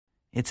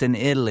It's in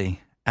Italy,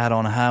 out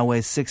on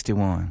Highway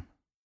 61.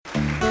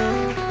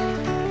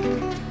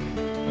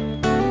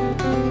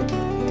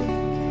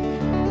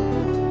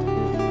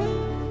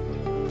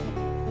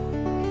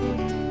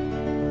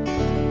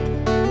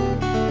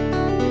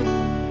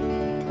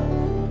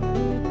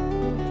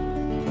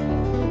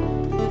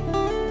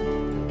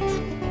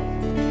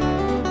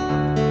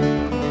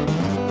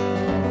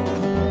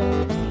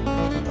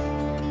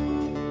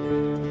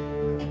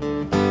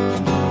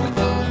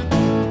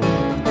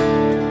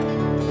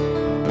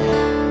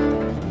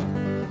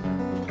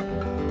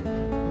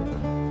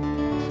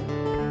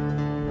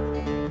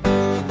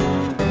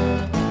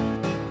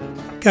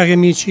 Cari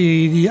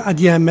amici di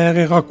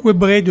ADMR Rock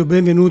Web Radio,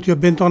 benvenuti o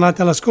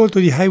bentornati all'ascolto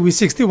di Highway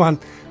 61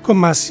 con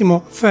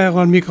Massimo, Ferro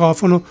al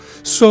microfono,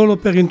 solo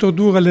per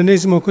introdurre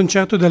l'ennesimo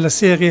concerto della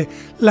serie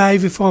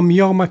Live from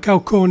Jorma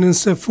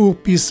Kaukonen's Four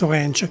Piece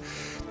Ranch.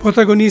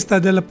 Protagonista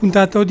della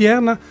puntata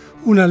odierna,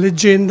 una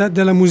leggenda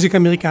della musica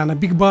americana,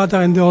 Big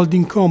Brother and the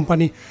Holding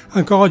Company,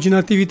 ancora oggi in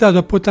attività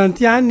dopo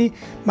tanti anni,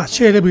 ma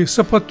celebri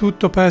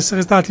soprattutto per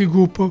essere stato il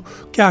gruppo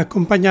che ha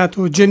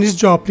accompagnato Janis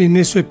Joplin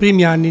nei suoi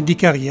primi anni di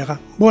carriera.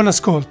 Buon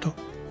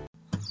ascolto!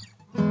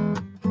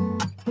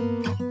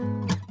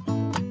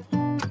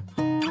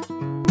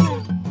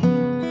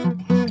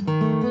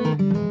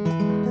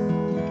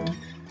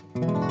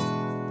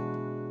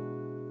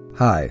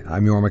 Hi,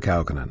 I'm Jorma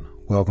Kaukonen.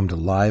 Welcome to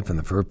Live from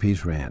the Fur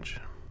Peace Ranch.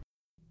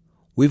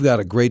 We've got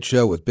a great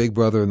show with Big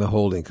Brother and the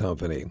Holding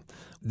Company.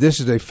 This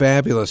is a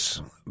fabulous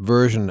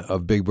version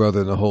of Big Brother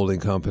and the Holding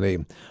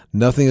Company.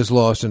 Nothing is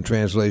lost in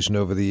translation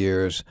over the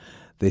years.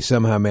 They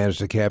somehow managed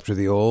to capture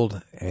the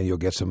old, and you'll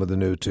get some of the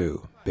new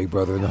too. Big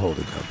Brother and the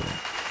Holding Company.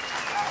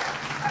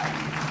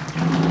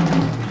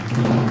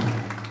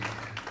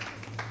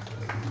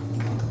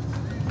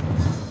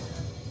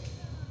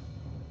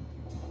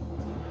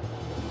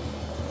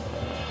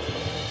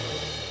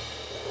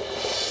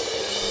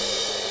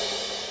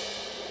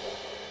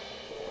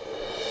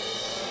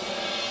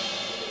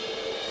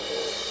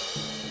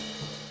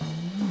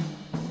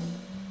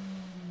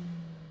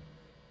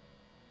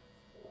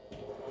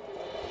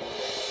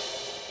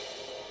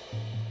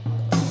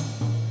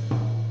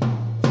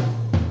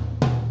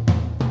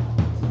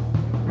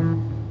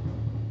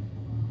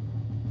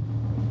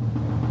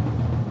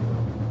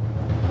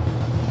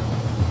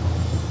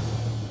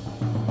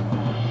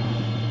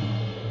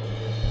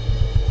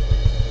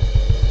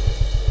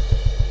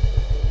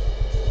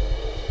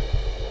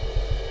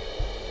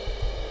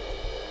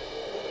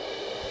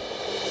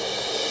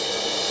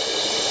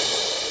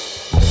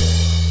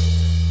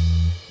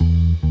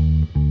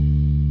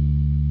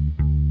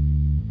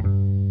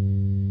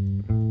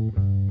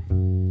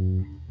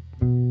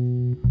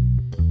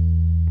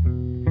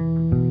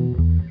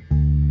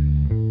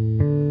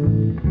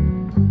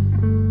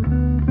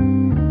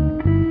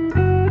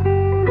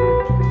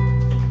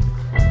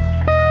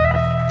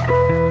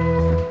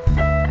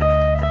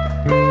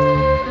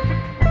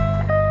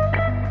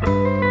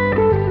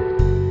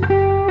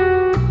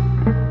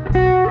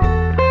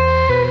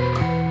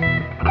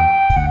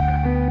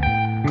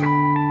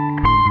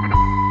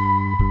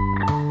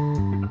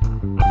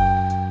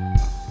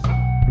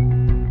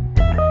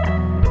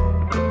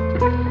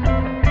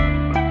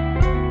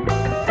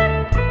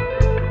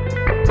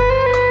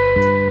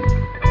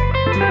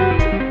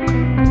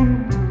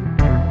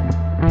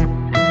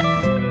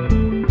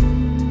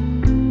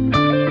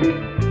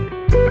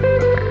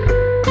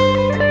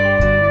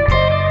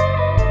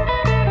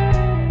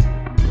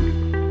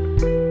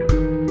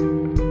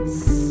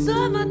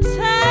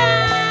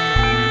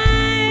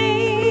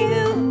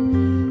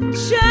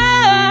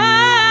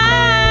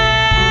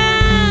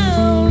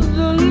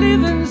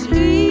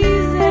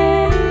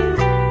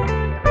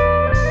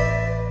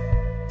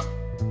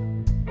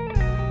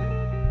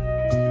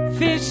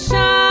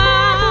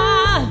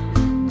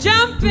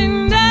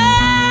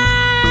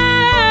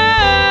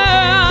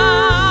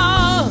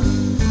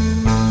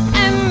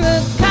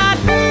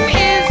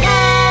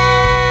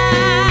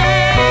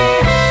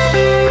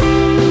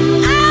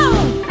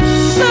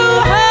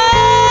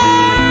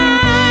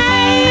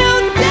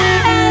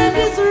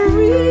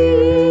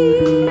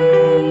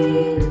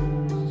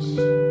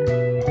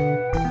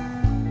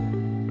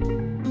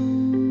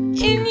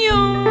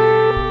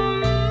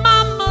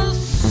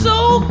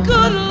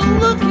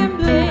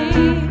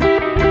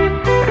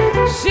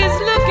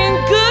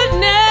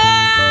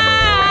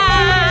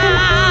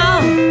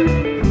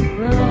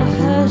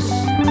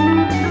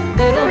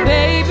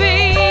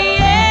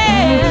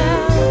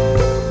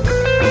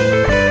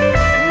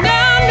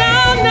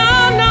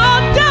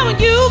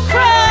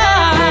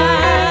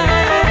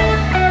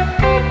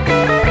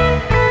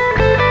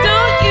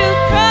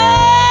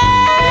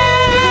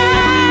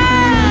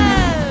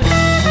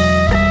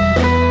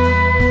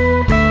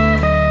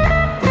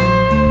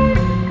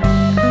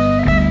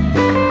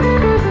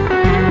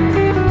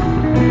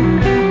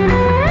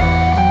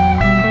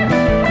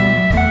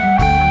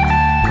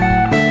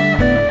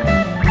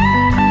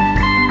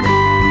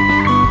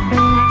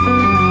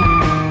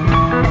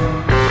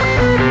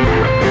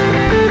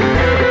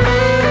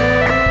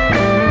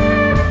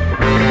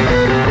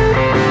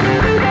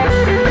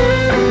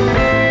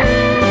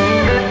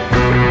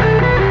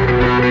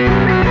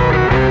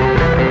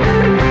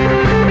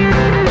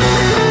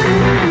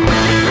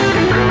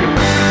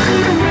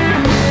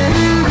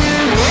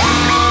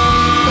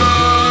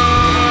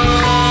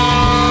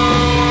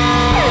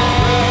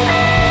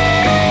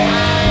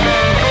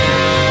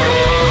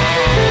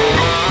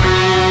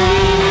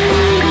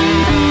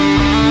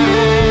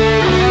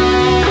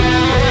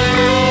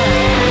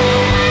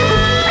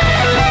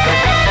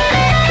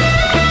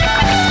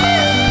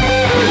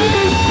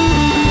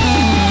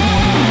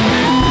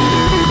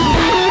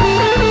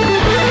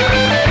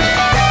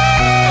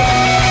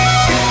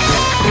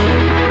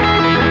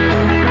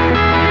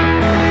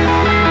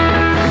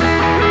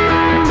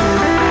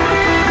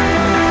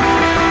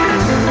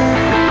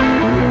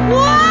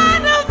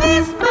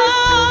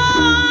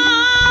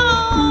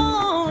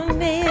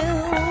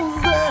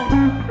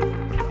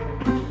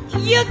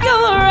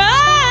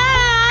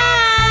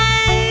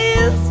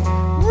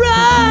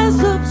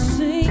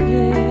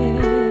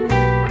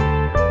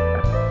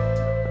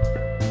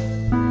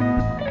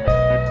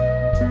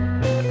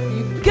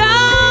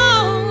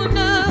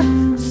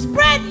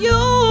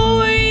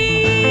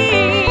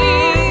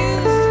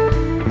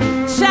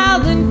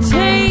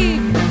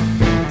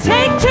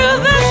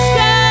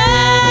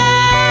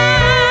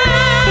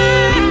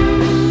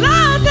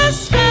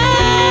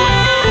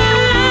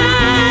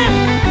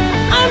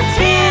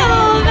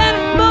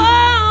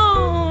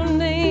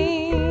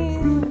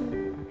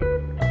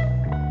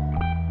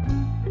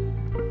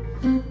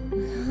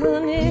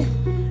 Honey,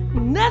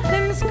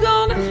 nothing's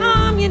gonna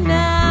harm you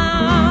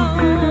now.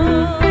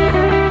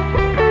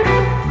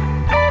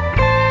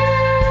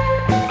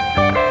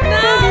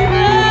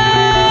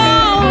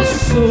 No,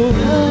 so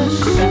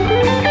hush,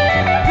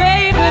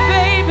 baby,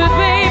 baby,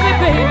 baby,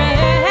 baby.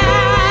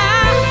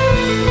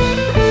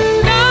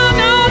 No,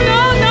 no,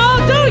 no, no,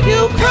 do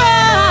you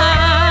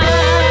cry?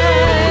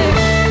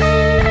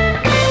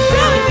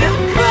 Do you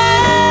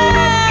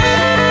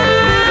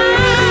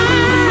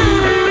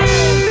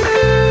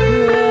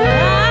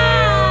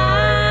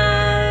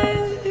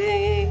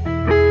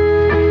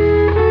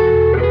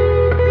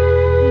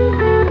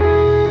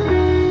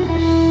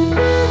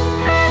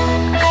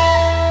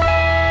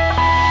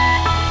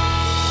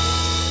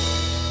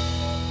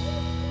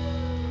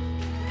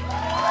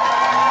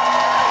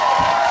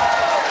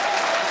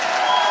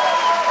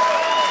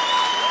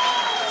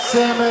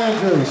Sam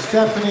Andrews,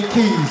 Stephanie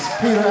Keys,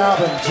 Peter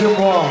Alvin, Jim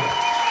Wall.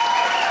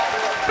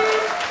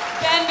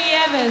 Candy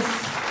Evans.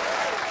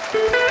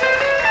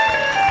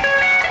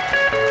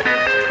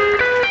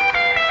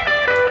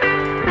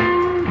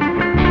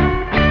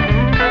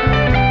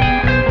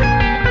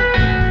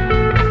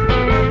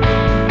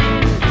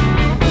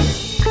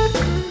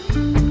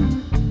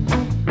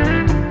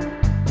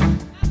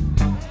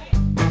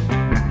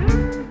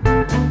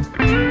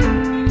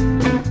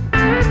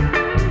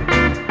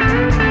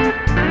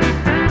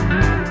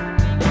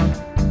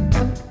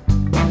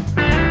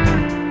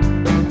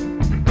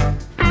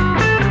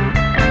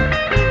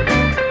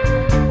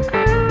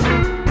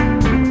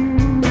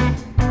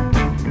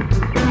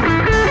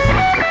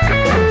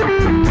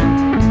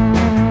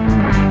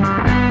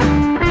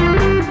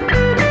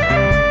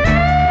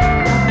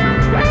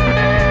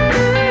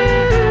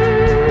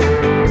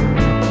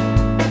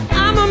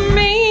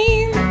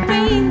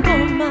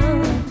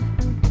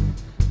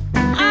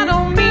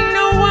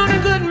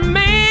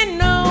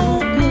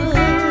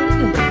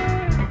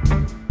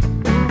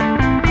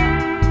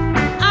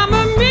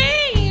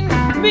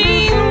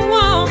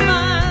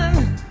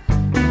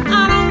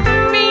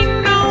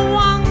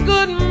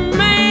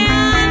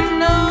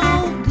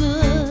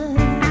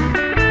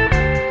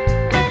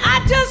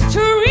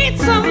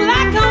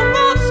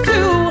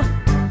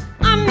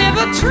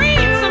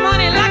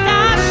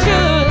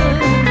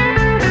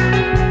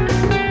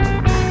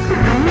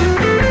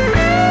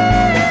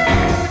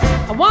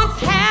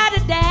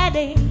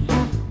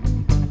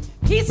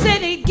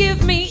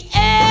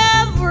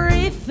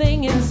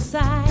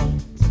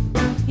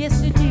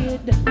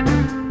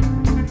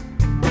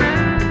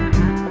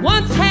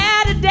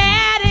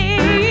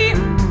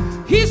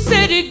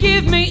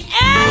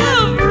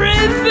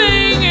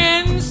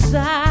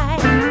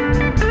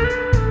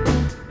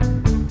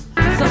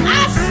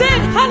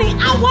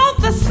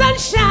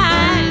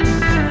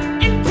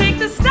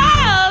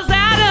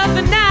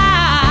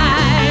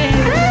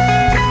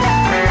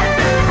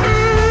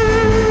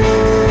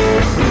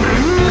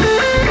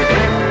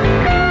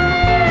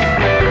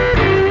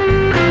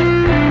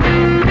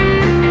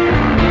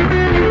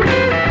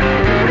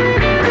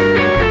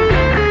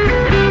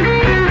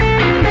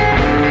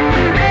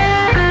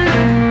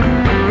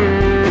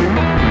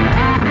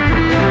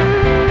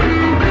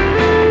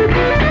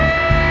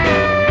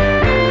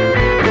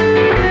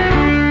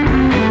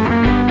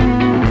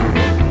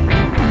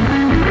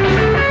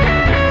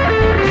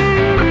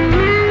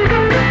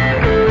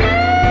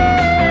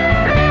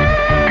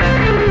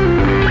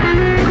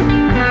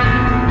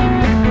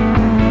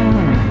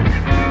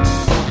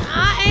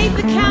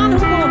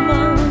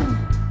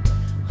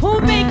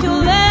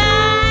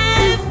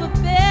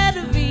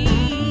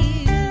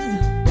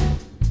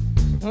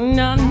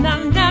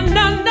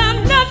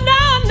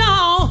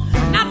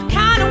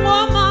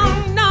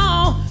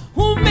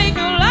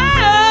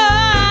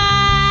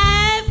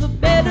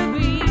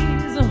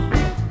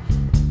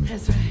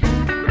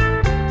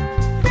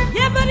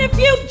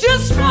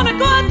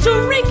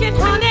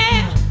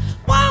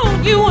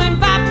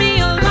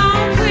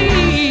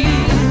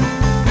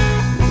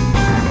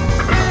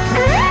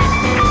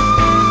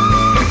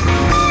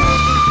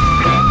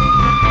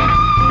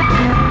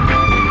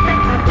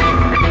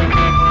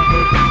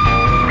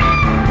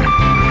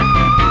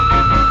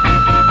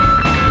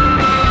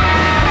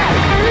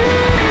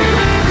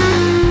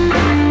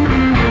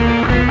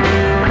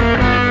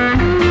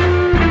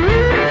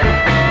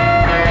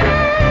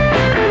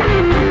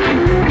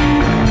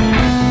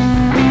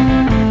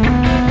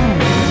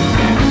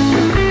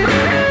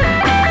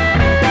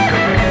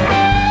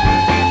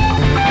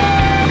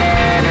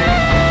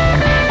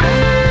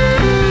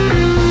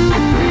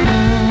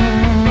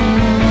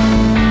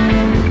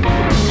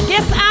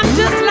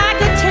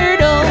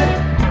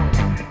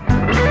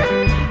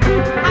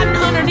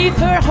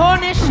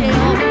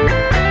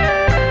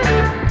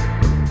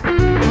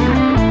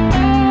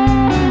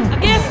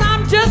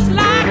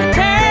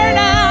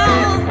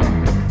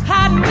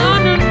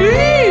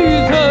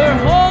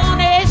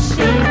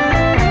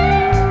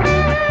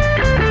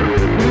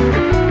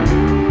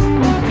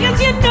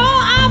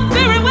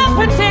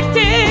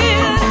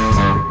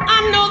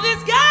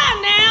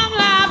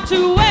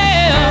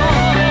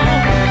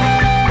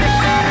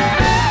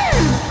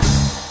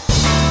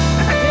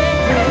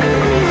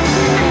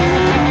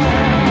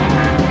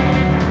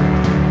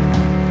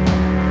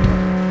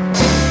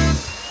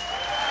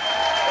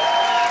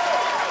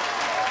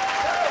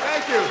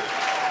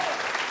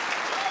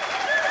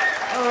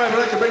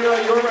 to bring out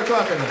Yorma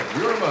Coconut.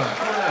 Yorma,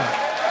 come on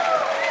out.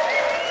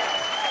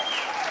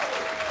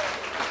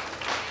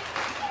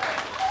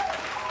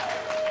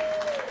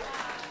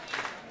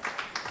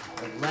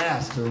 At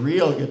last, a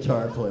real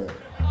guitar player.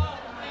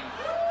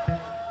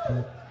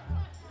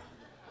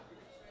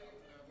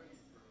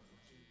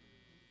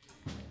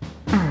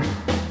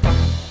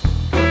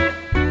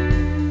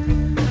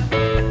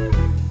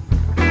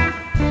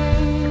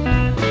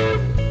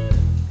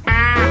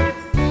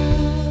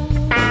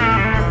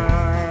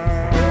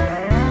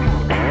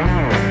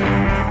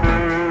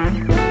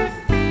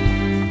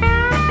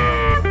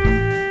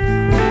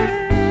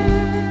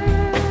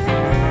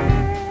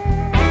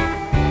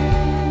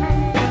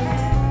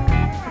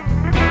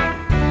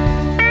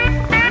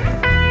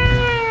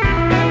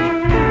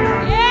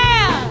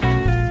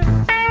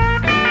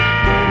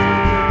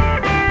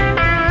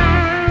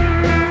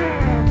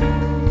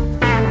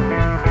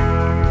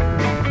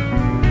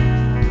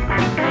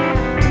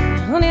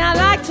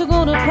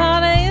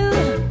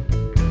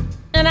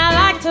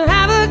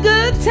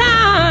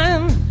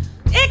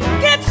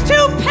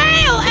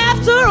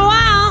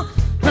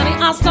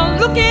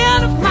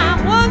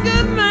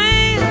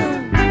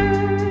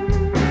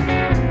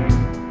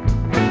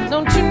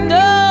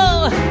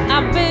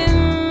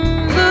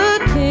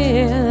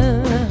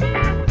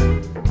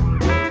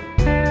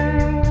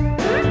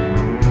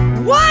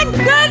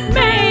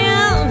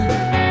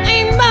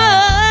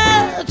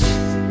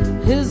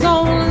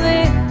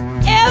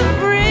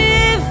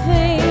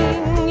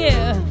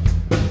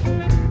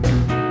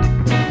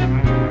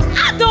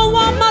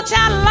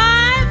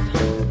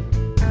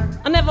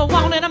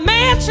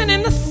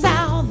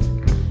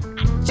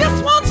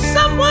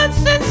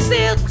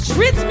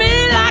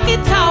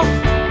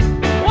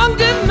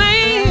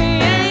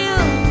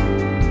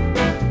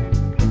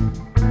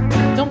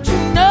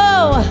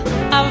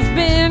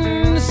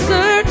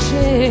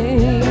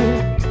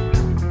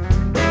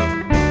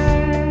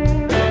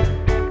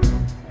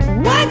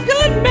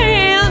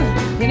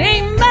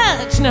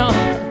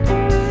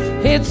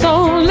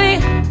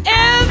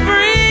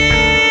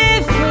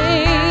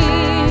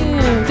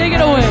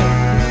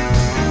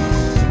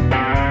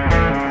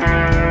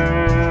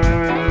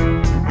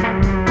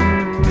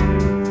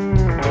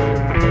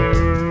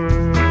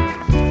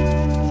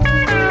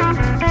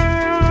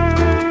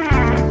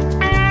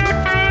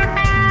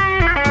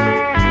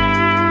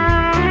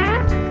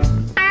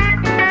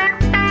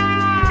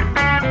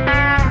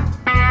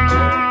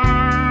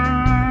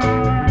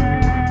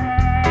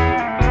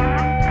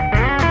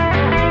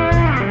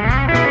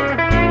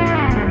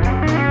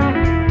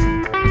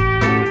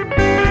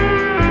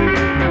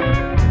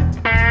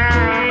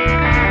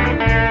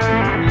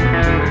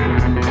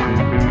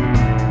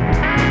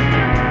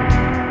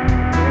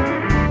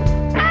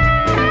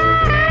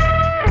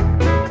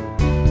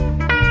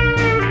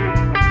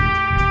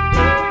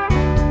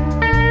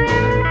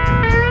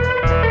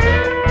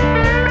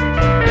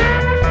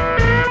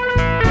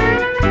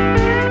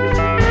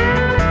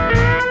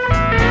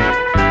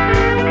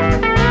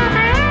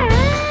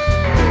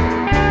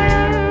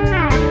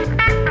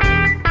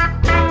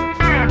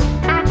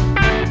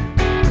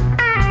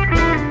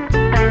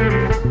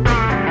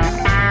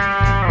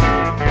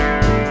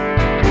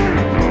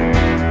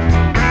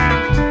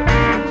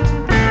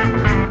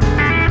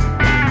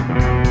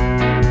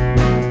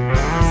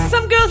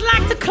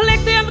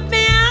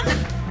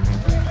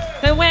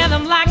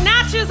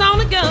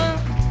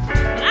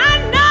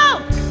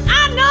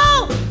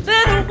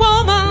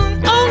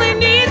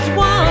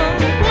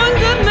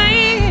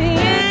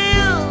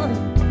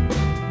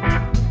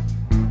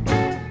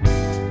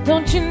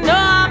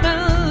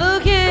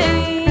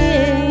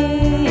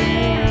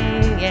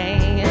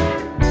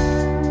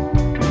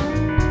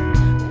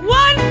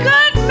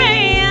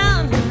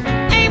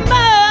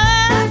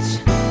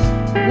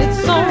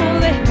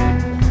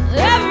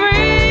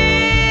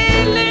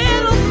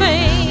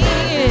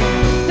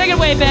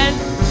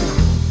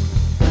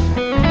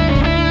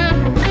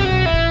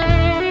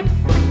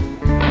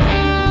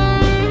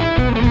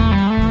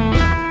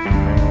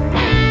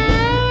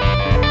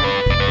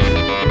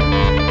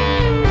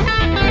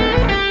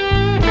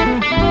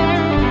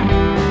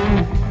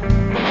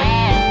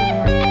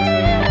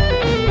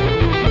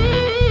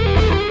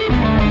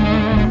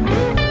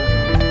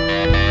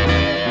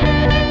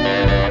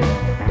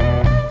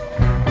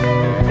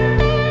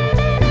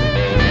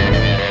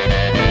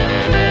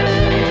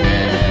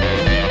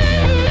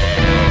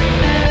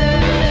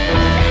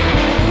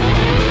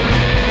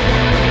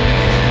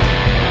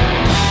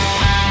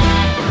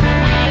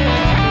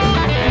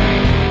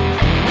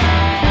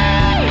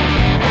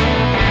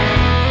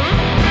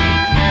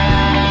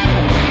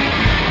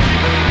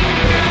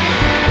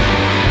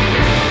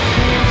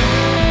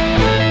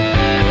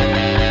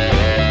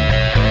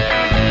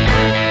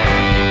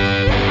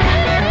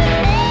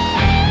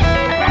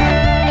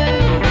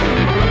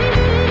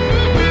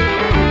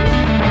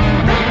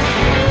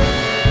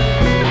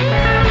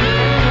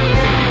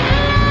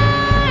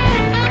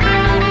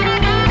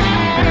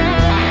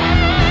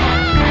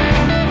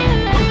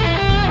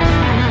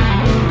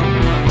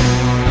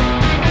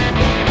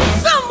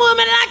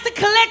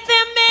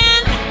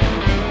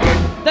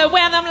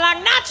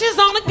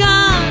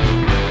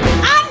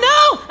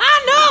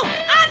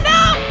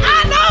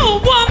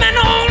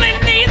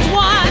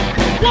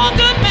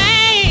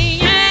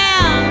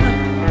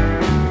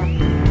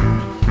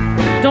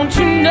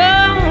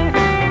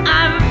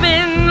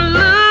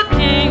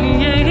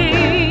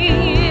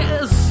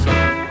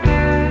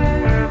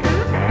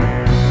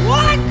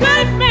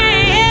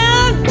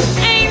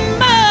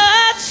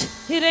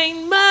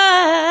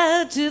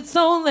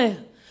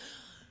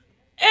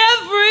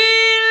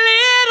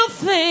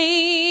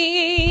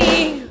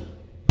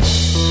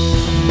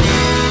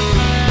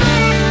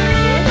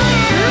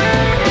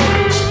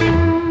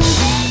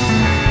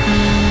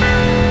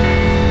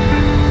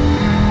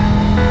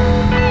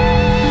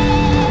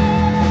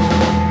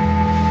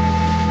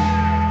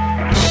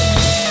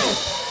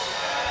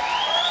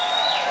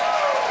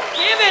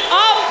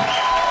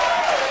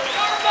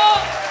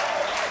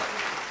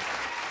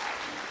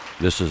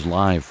 This is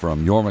live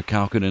from Jorma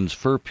Kaukonen's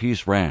Fur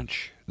Peace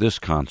Ranch. This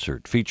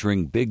concert,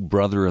 featuring Big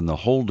Brother and the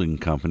Holding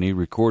Company,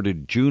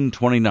 recorded June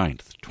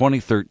 29th,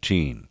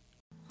 2013.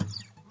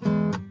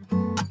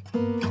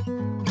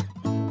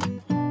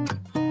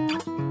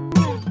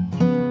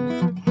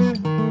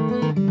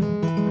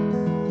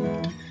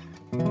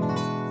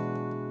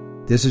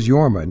 This is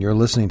Jorma, and you're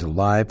listening to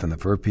Live from the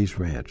Fur Peace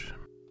Ranch.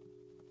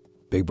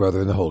 Big Brother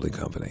and the Holding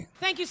Company.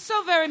 Thank you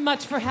so very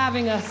much for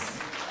having us.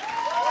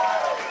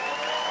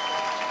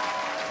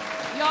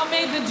 Y'all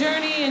made the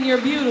journey and you're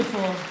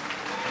beautiful.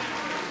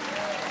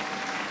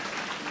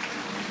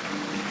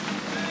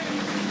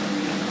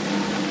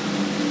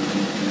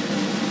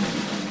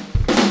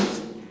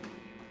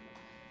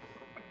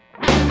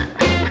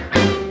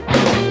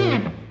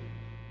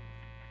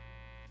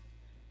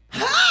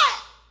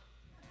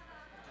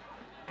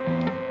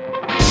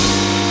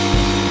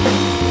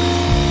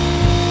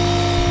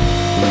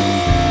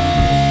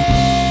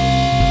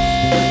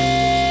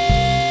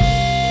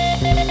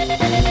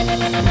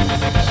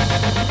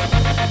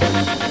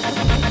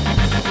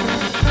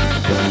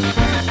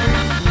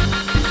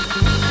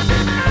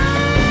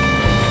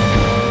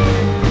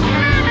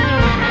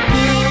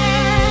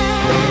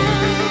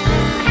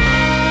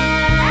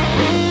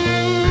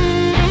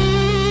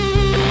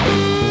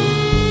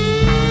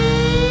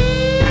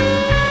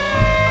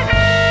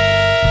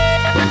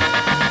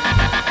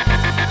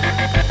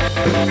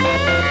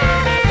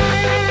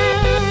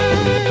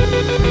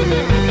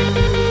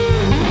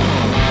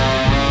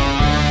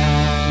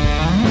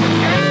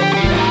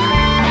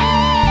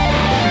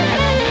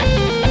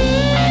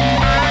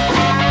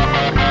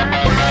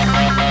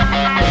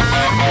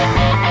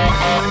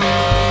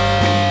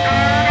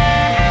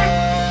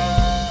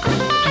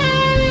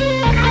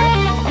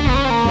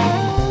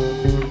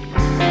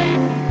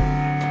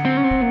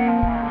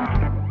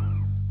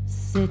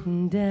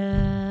 Sitting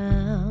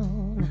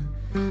down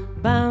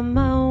by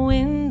my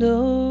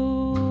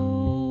window,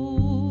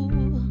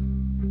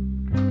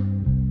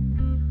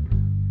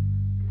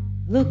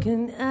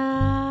 looking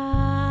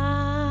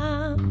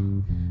out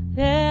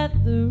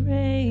at the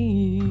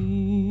rain,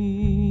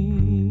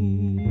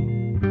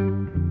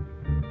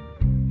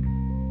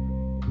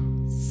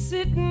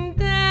 sitting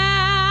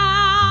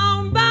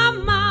down by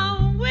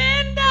my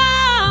window,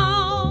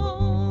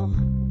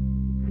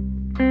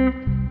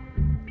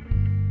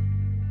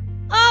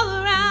 all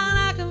around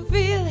I can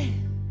feel it,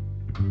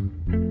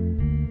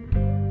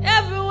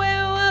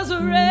 everywhere was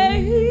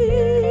rain.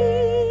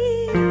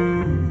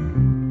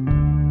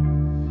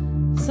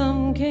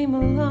 Some came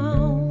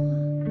along,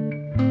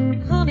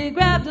 honey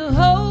grabbed a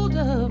hold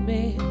of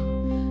me,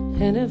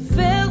 and it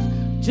felt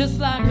just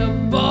like a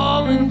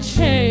ball and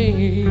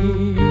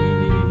chain.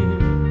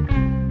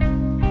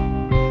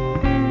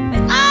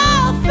 It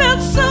all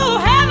felt so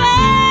heavy.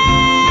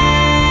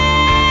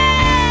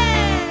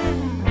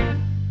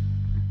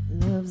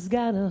 Love's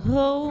got a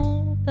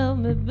hold of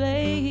me,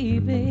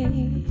 baby,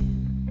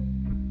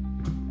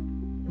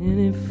 and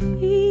it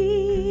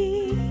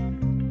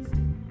feels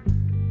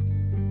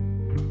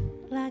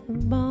like a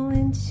ball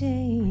and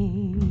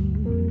chain.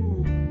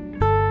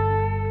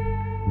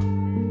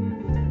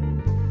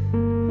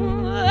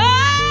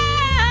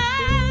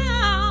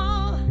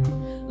 Oh,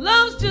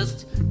 love's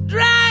just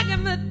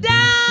dragging me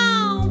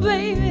down,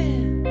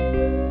 baby,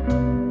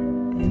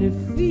 and it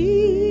feels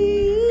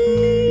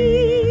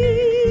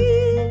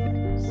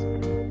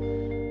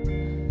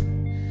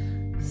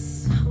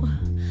so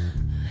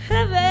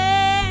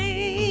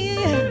heavy.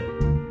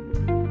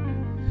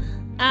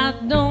 I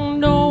don't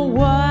know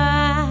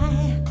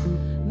why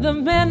the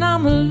man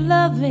I'm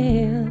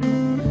loving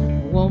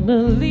wanna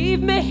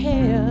leave me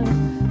here,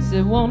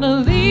 said wanna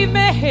leave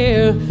me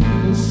here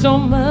in so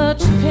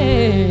much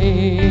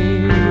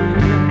pain.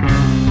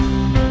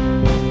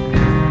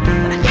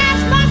 And I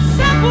asked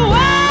myself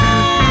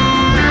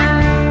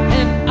why,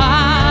 and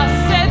I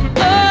said,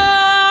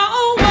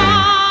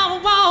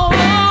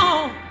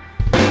 oh,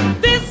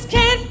 this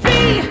can't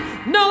be,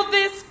 no,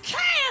 this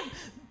can't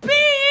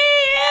be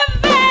in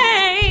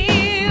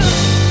vain.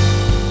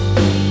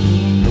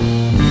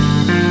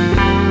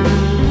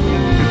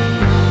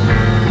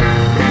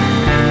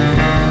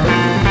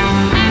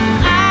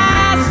 And I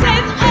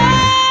said,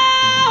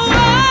 oh,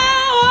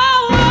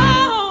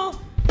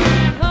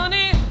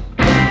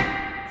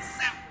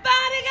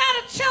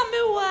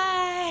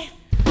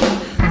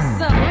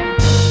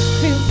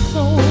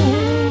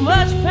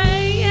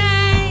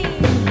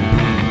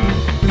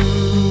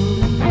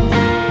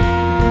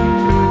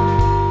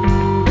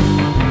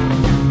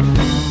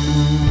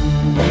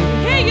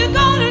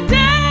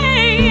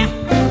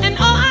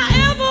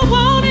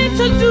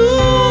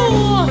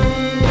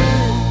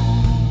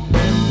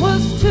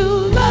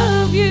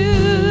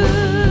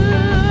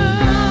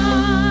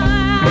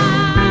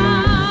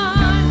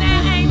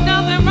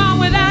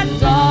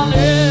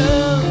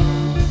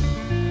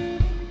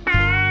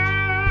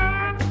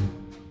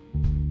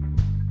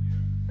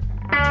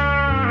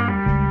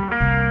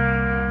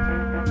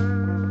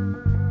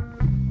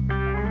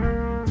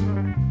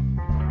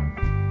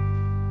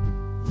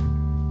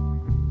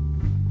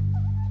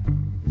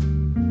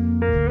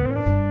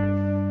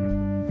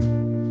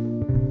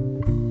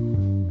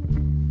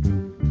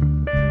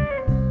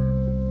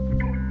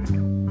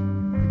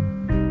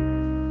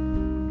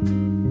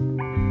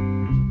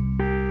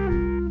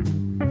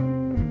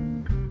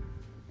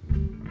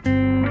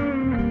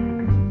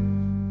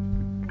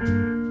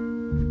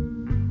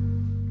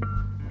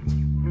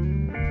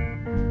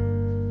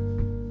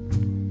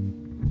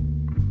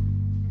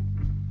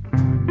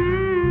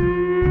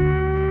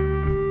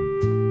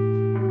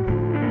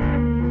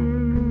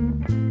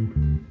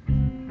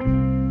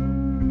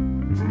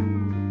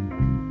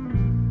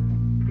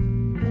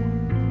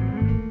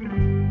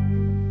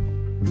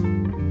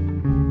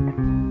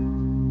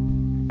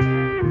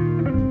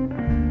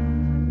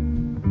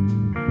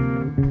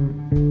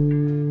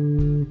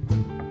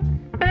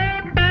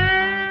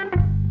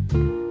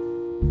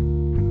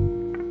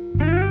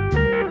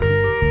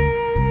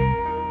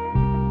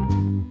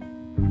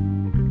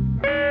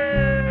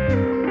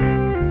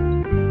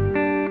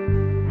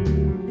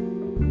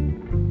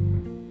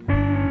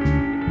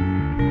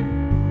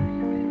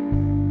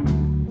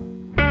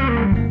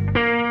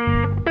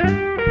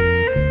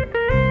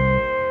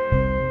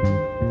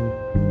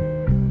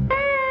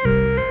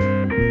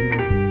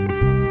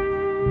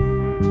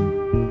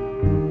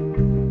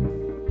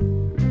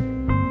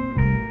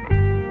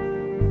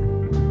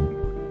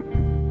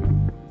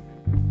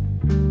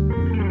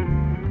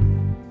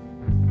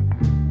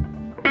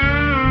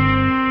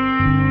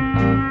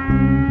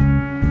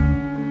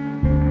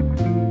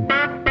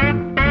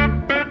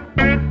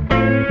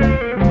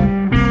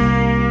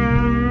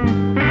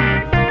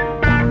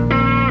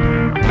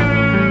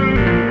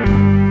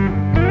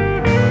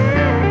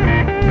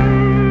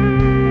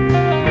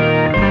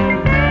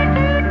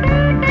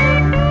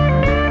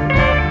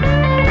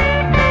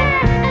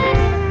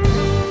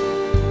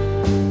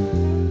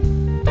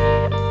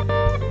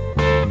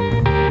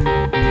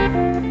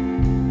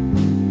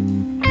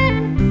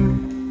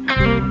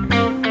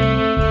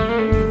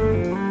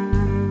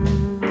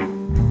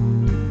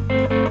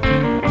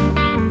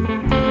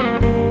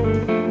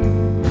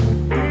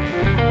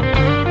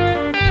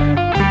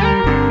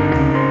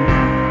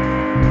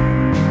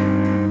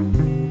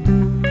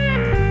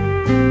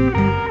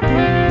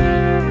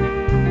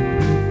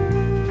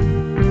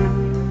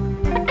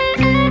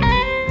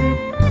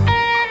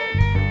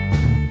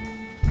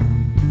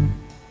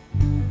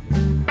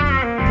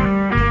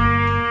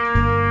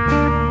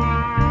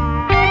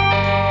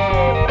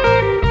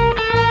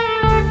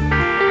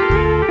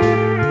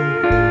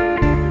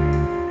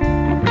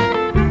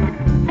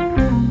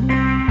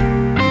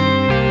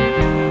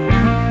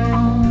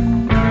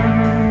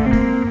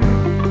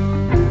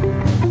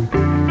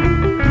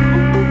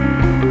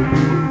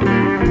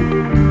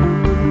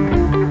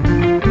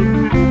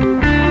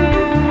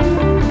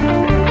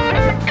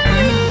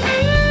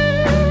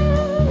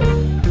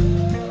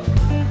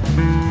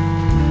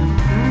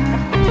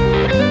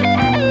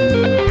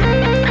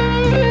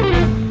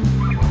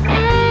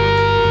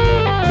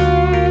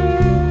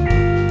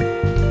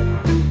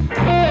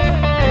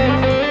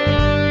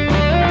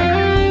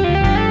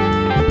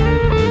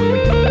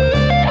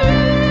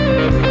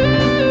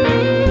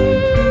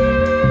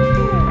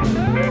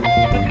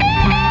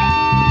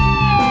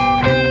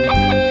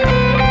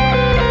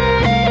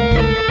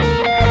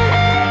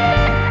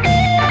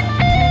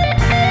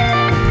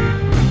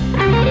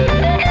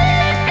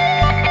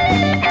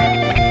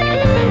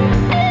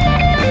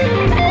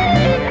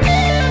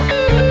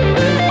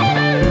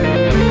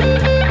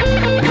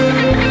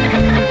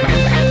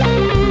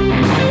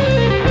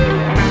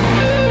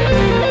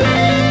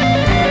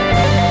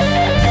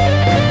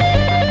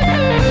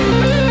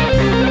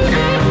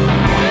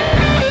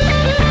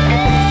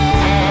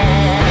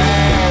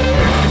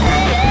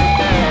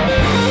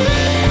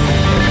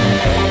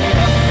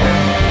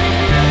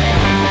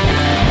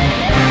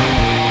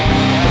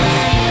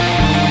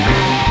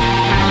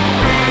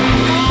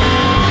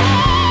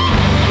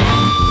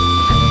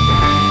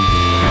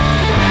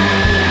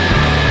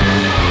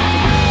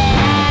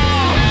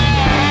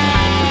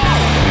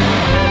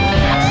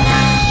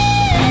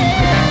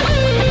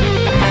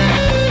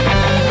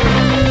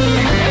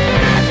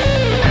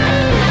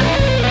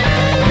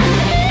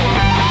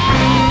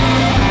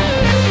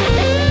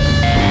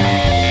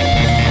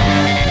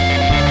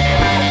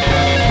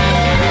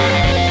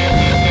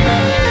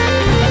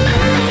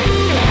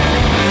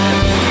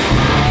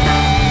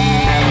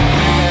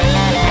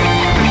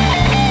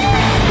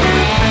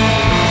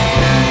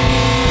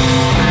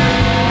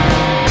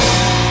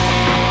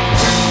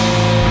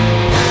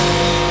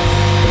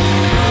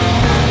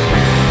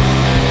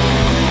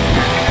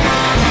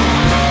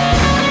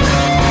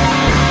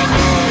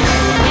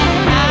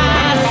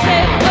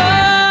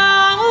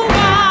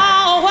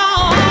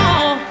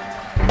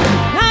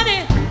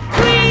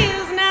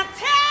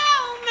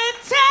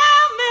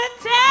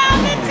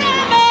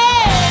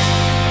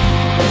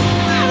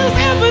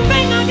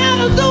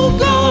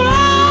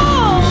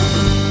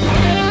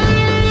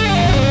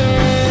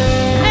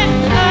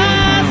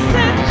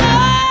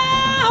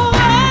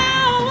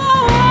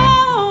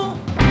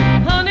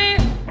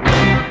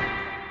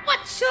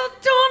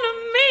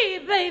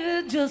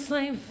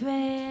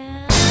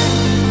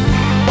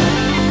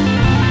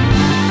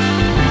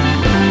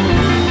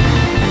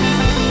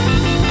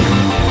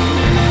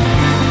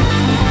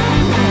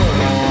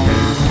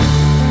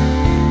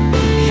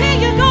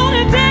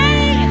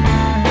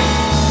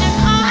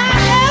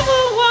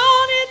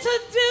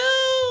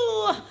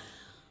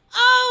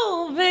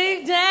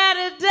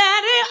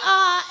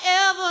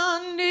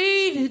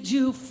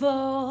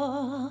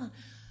 for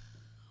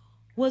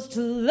was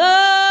to love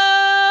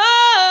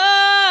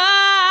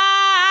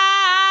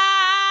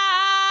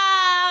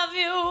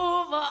you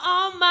for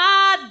all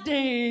my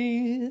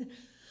days.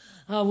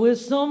 I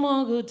wish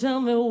someone could tell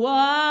me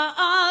why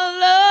our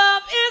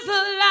love is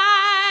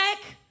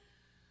like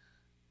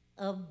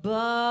a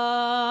ball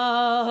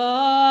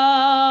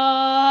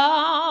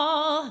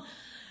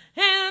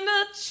and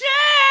a chain.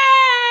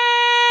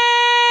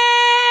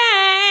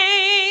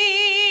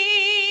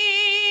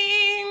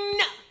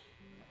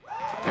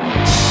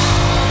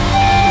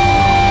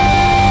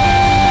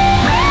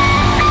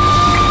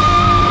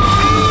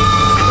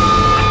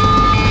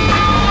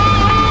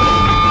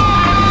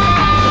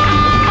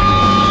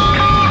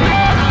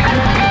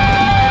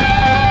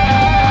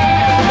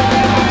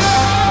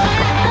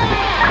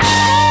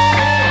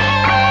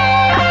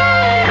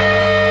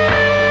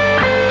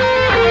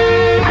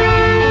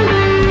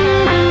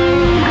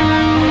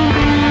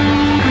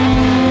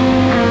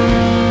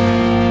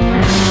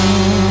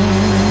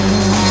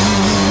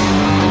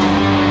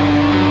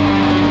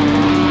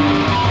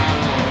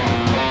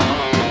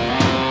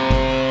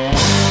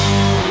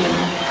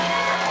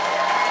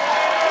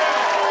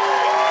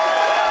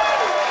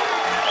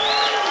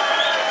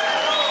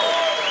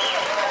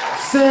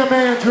 Sam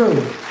Andrew,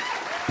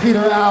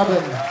 Peter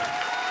Alvin,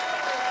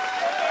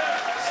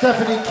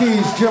 Stephanie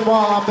Keys, Jim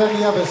Wall, I'm Benny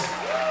Evis.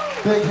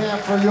 Big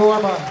hand for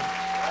Yorma.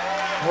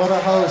 What a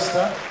host,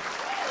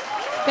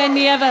 huh? Ben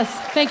Nieves,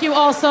 thank you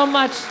all so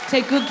much.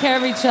 Take good care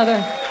of each other.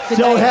 Good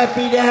So night.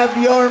 happy to have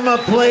Yorma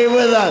play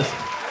with us.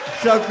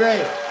 So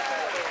great.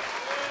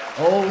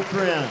 Old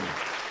friend.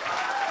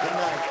 Good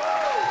night.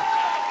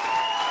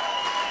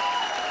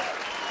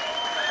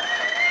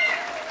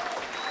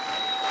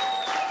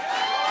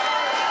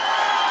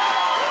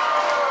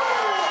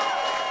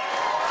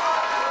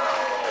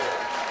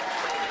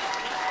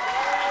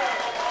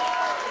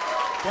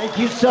 Thank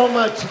you so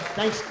much.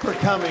 Thanks for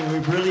coming. We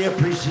really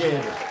appreciate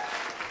it.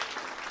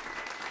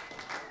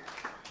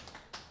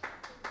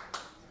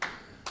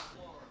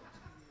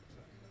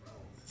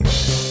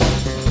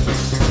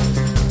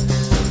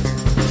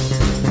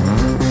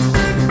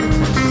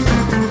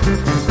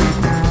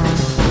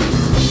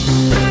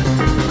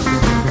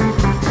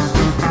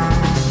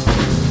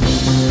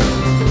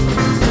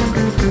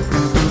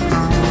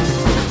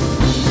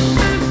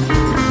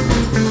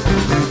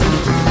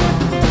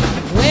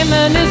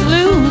 Women is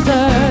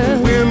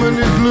losers. Women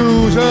is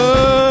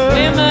losers.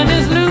 Women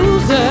is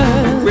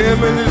losers.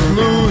 Women is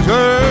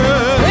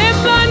losers.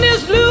 Women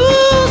is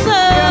losers.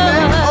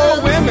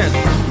 Oh, women.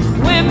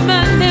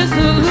 Women is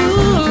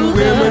losers.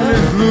 Women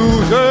is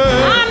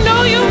losers. I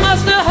know you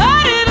must have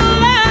heard it a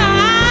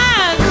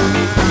lot.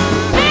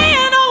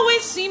 Men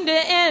always seem to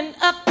end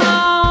up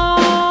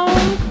on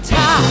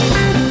top.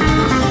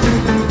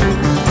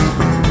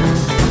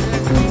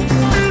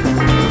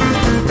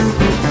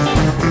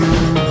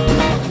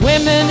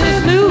 Women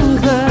is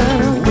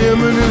losers.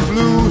 Women is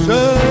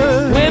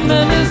losers.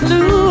 Women is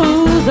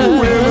losers.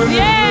 Women is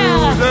Yeah.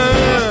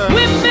 losers.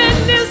 Women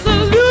is a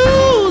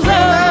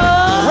loser.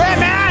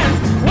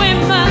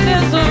 Women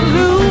is a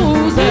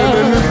loser.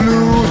 Women is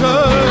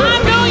losers. I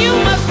know you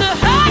must have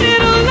heard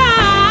it a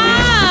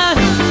lot.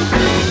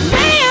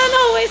 Men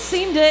always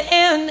seem to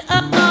end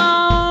up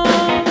on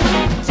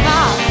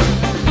top.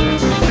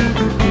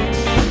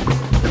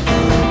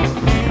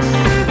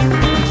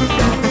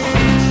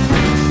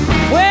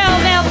 Well,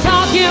 they'll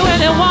talk you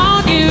and they'll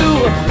want you.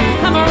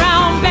 Come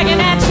around begging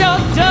at your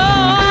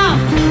door.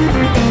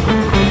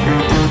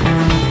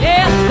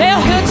 Yeah,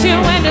 they'll hurt you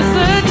and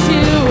desert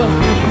you.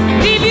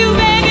 Leave you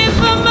begging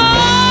for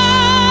more.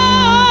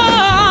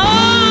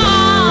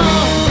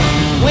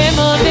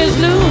 Women is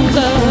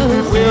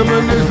losers.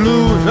 Women is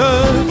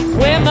losers.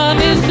 Women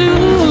is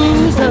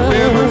losers.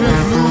 Women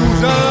is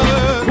losers.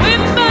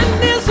 Women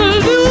is a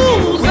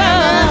loser.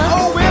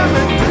 Oh,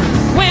 women.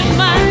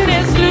 Women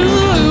is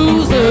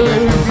losers.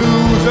 Women is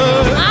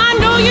losers. I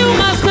know you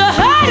must have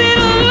heard it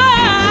a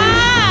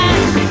lot.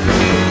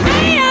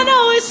 Men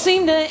always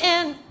seem to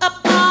end up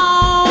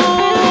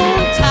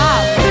on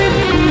top.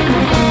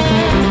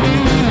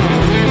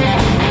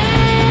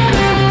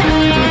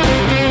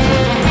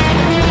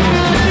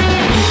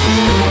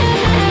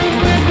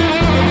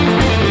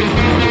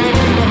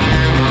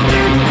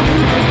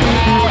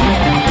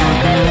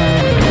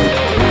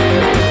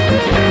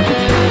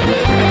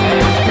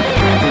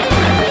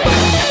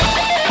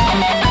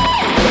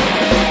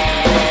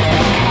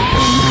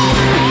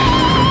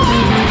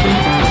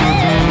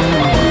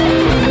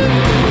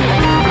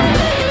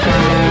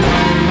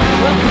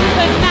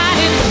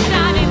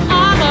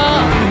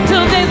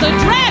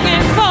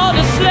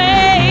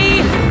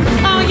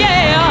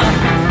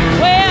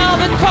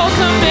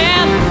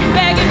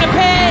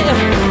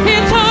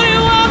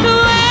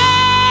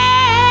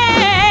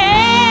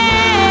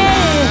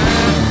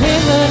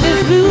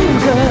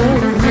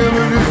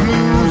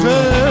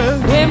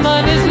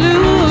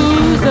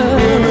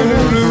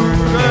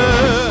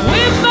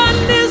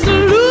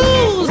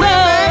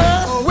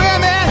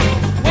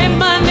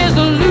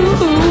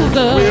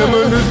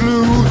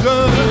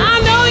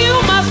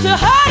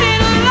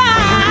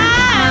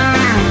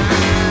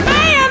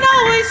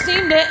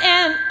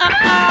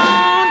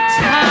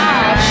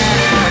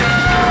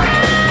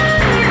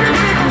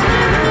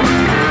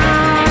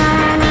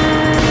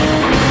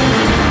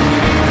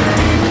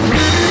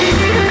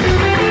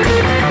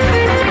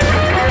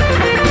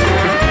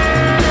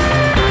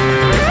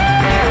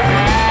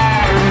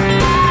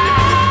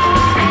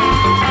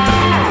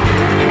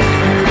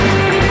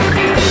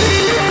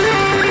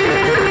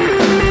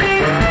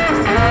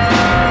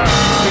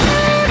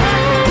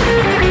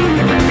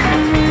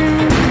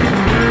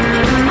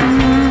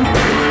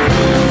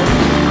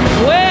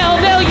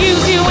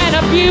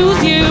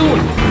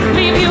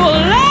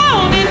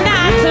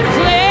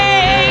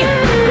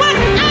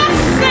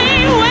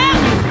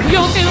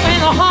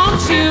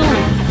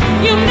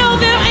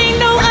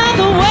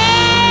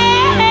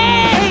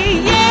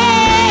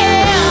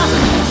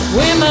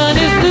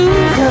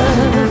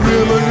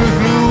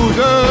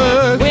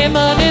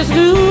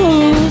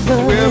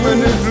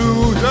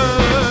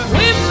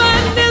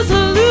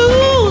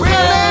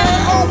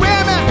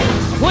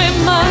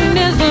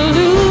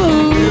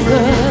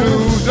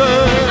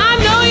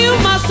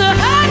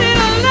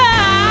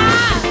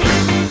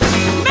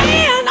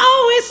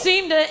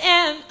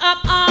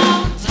 up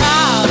on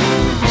top.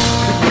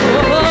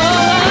 Oh,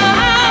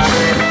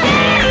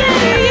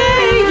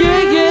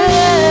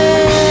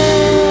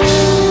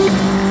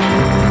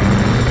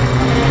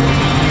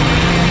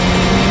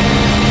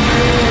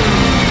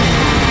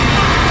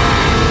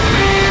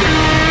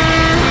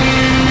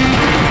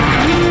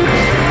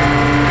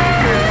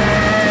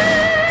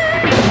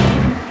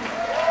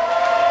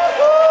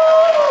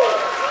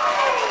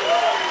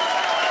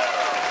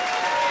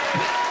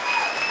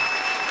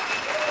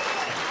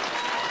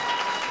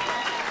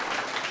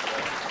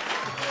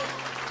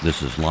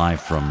 This is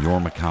live from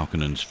Jorma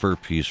Kaukonen's Fur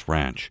Peace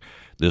Ranch.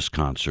 This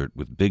concert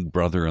with Big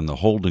Brother and the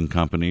Holding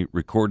Company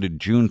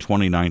recorded June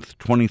 29th,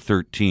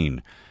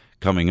 2013.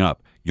 Coming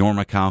up,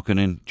 Jorma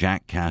Kaukonen,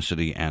 Jack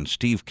Cassidy, and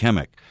Steve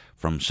Kemick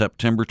from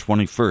September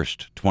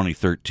 21st,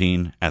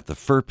 2013 at the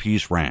Fur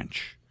Peace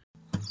Ranch.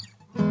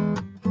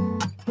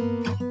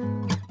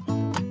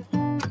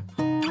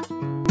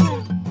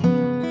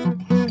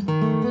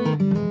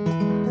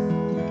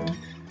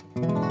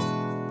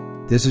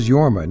 This is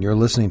Jorma, and you're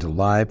listening to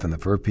Live from the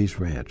Fur Peace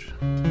Ranch.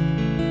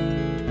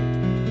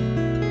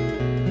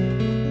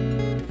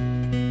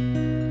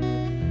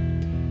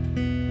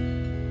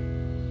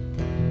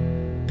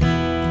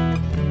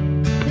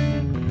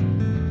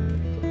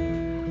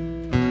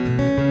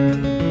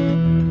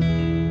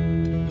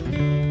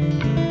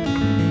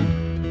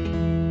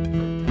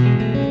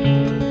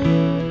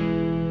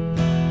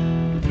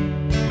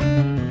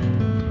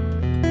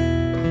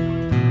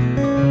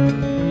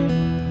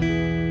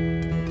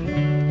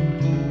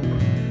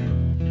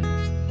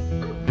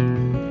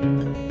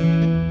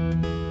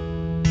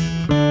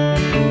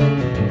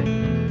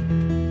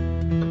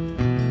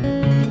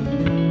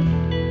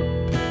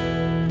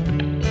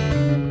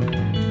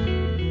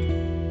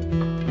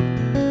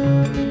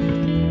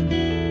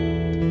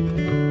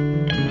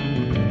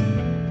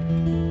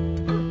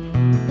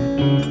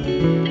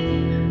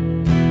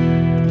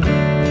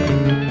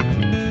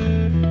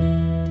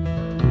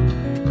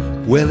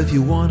 Well, if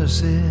you want to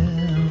sail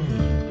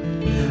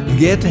and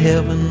get to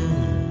heaven,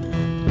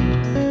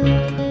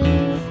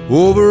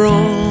 over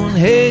on,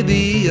 hey,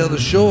 the other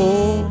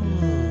shore,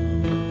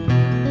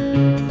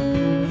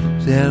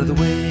 stay out of the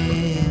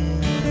way,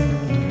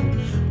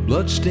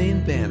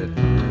 bloodstained bandit,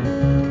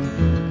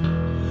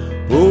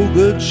 oh,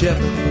 good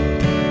shepherd,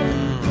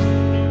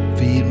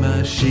 feed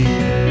my sheep,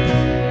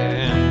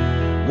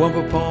 one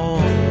for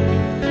Paul,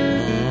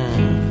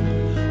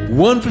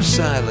 one for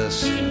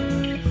Silas,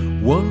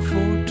 one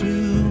for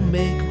two,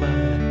 make my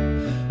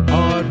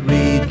heart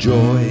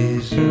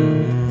rejoice.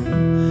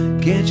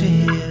 Can't you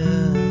hear?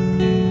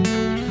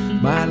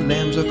 My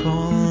lambs are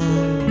calling.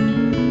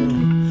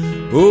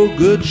 Oh,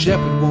 good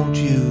shepherd, won't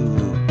you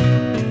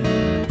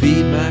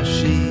feed my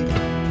sheep?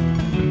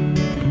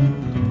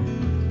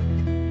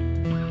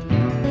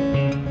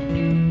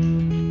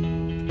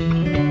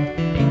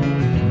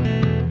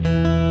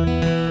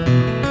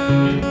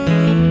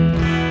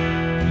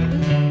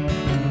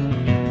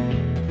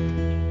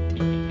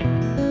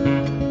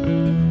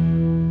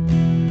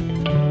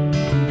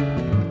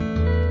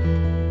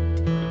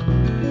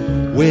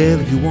 Well,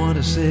 if you want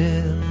to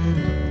sail,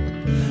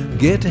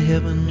 get to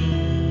heaven,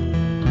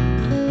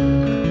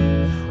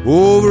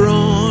 over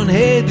on,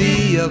 hey,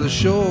 the other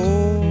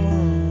shore,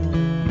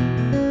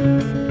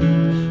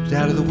 stay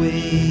out of the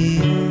way,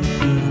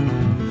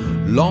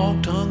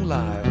 long tongue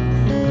live,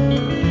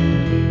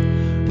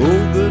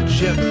 oh, good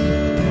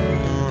shepherd,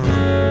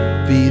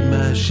 feed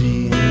my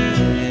sheep,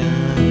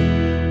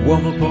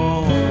 one for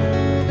Paul,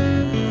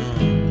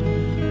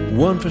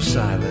 one for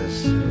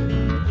Silas,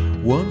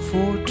 one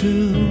for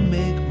two,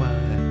 make my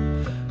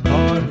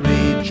heart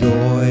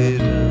rejoice.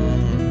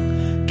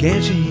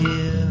 Can't you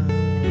hear?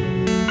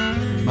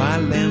 My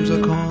lambs are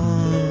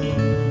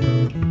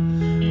calling.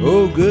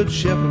 Oh, good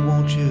shepherd,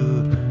 won't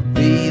you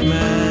feed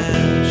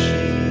my sheep?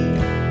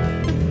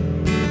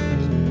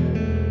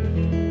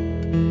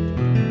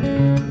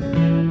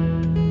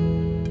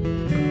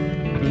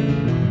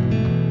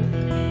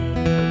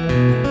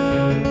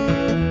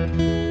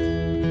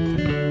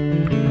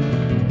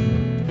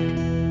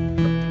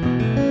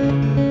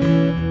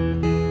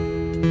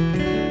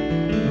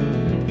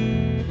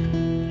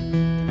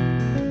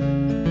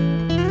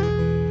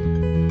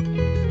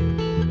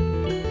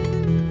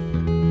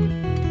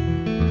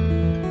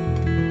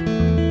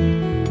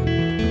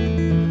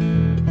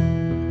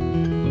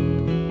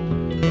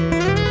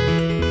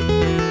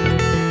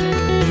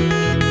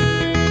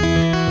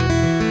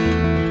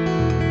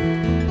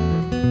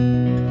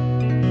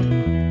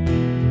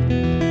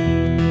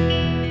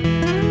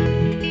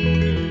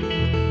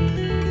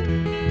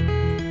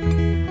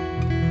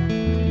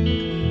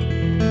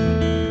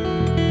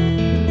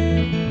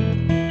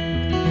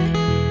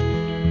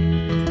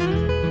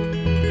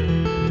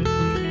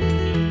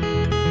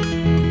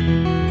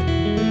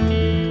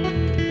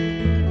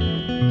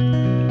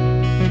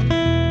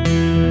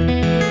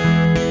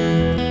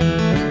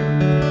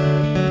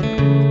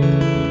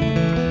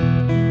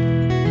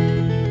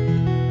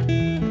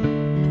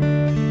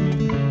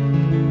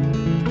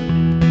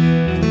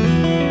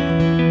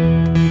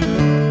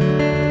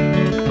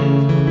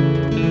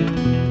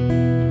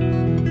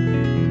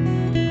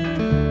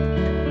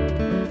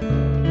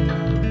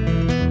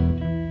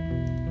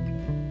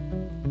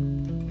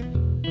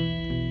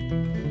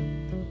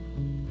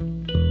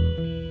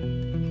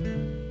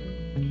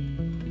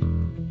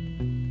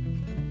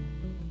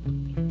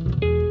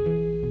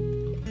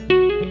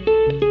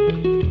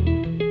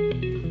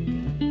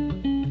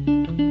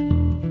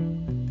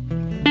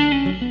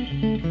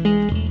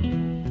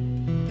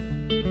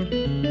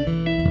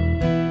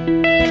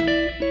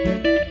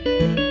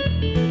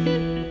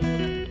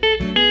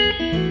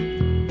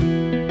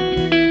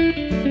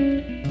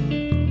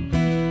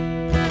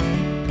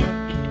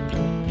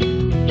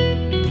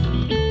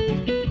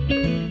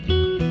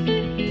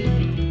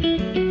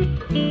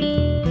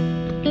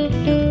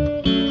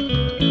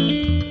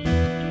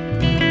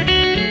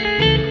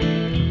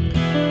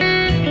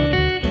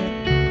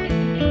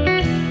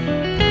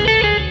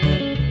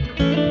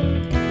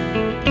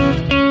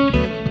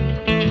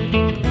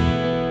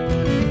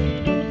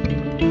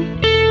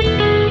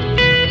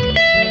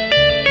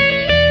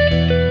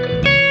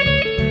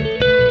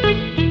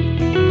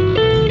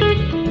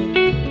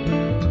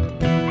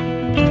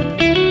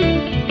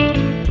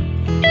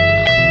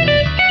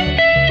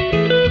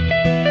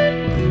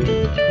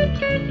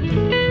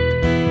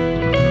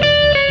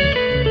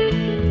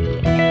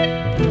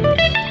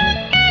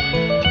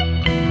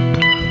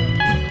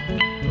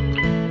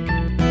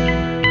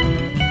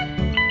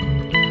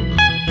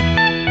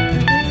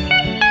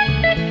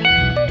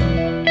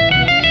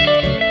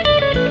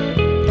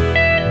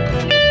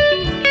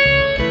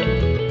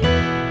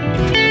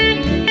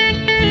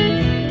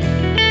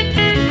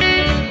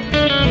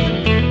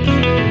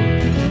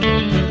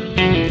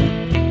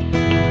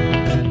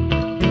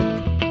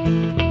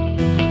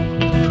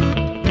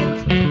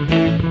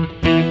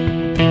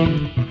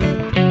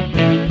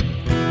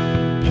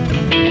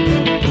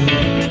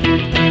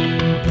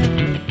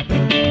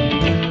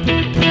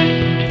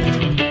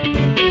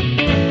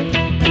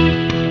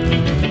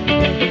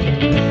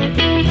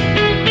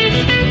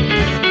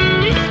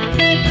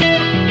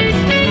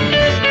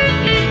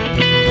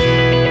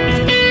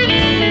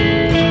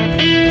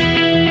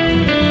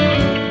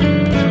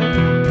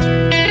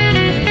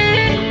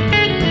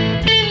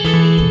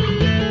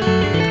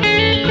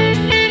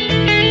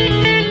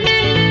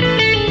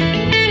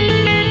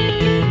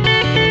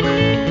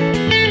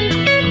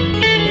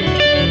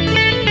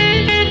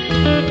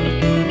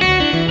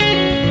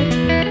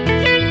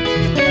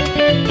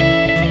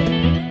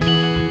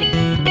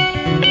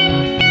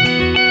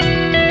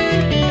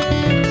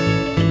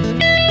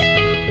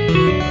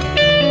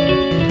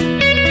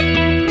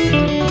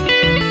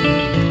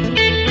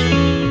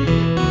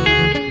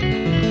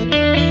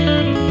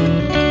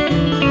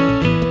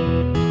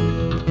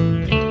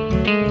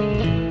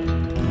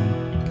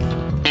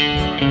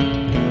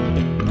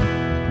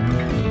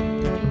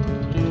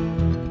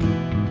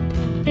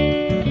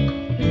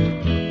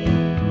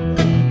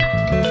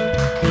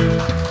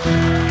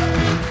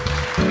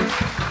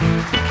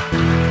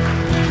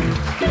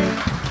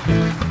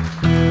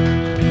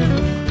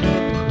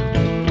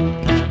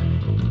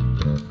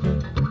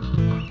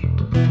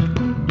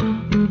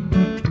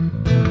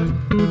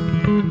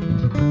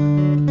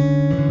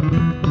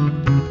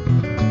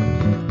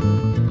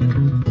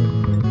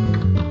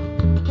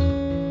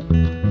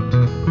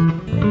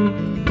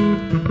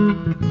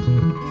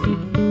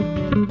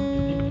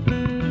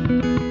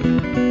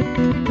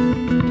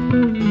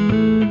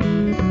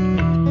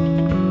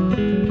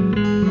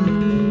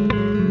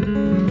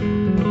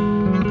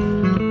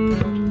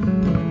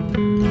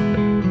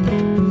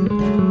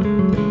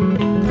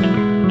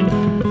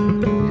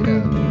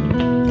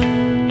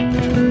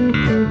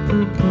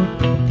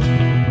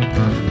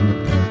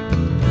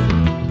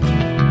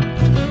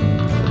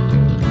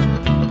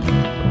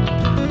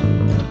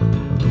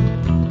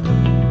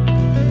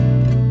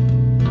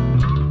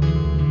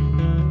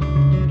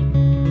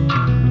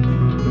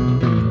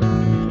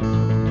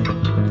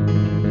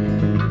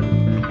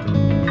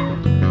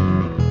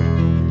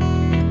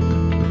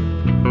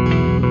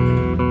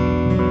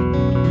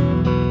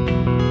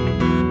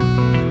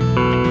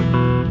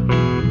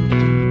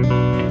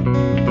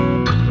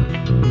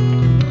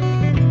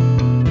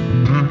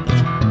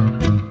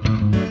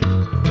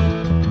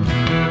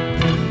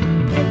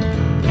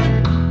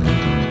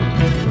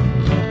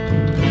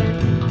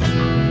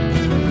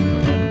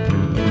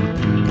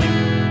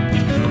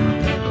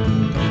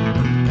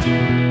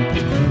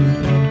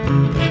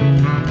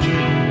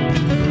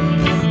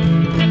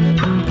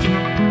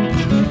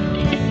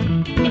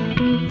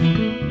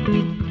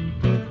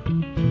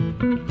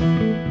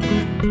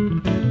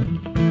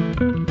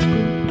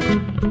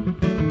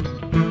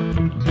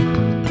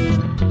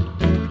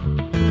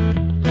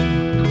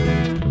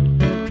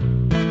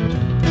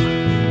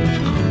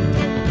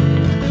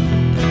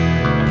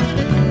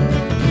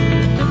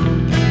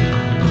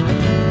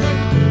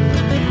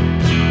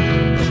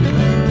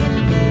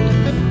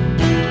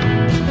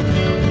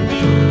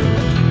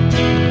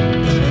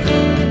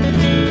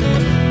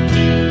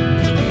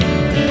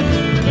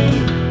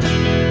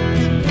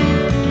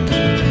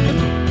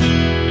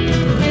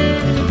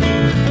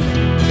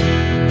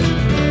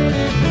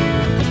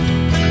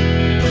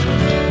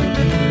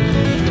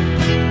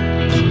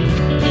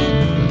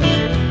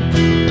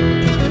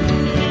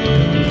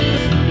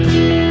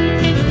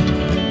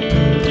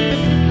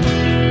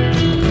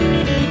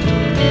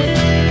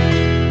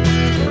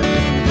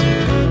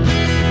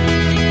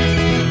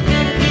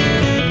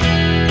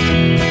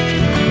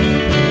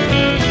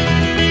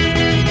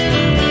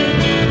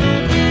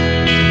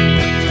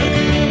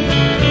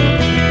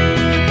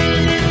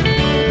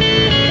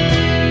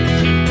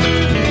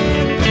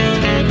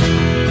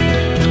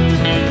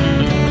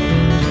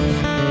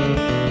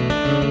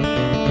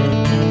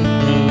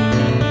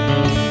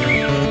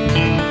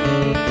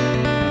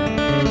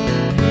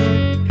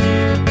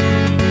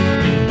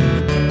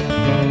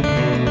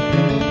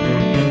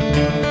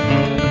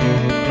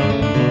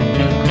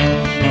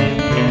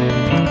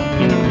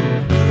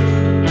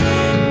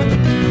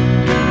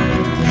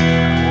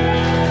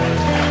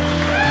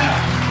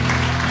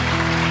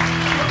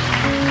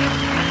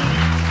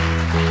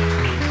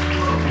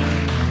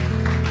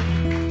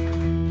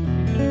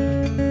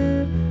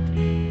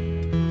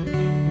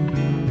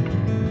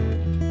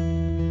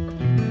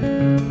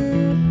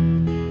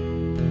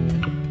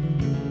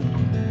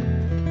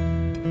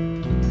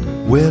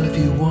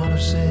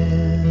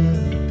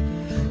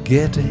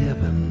 get to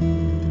heaven.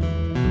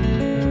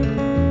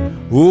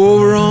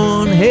 Over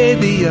on, hey,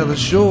 the other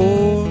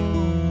shore,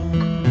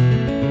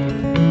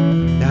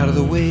 out of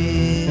the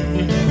way,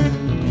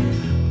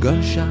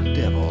 gunshot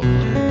devil.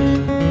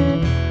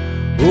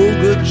 Oh,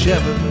 good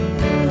shepherd,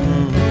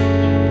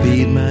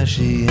 feed my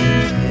sheep.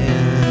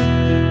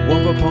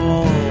 One for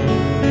Paul,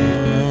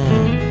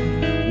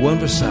 one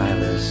for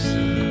Silas,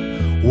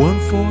 one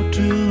for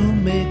to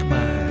make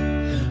my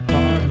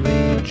heart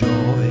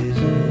rejoice.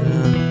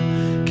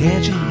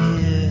 Can't you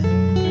hear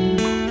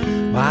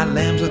my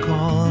lambs are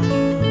calling?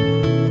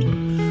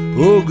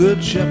 Oh,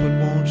 good shepherd,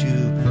 won't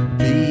you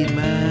feed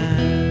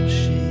my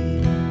sheep?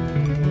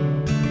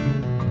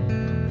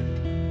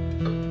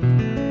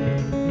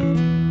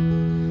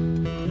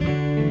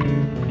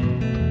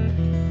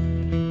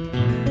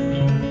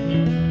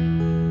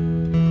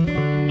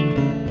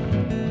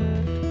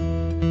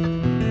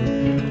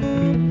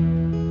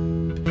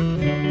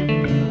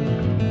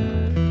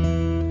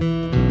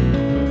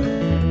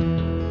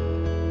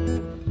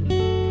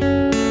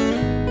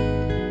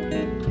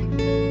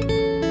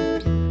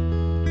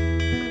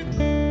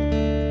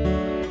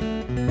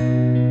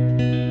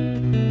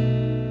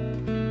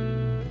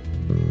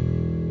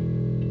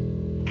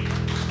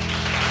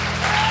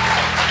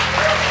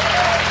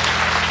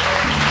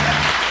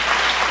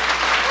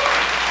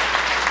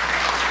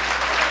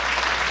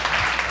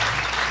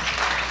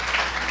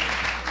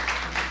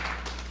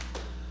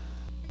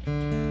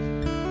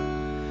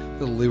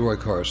 Little Leroy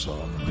Carr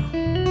song.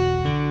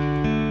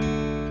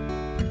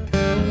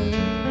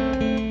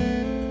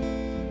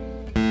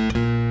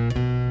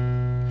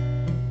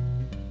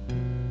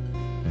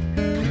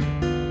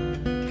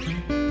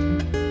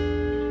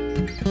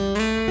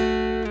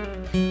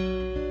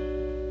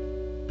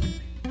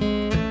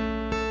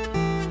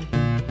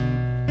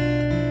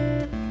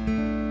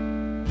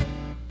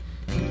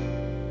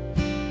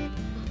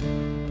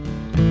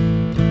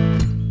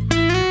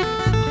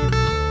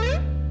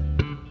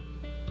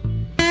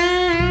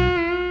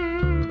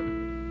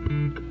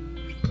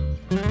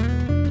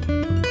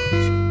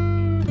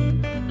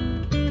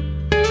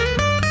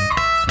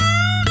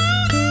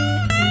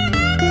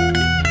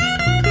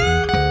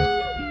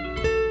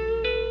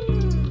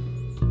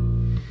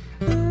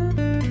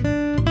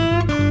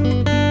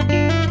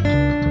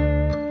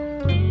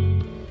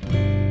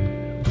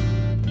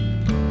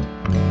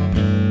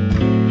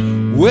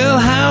 Well,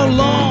 how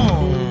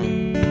long,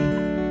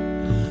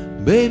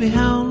 baby,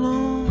 how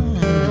long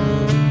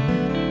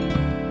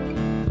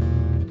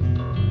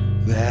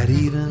that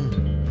even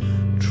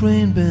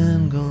train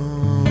been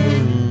gone?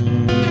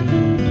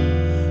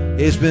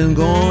 It's been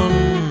gone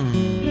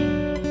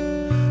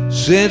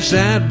since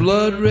that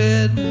blood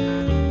red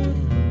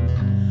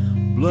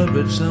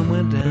sun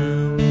went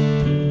down.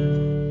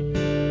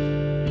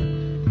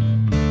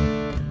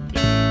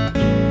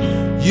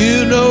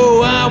 You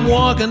know I'm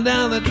walking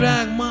down the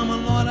track, Mama,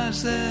 Lord, I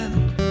said,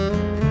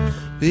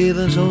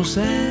 feeling so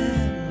sad.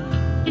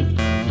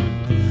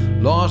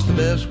 Lost the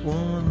best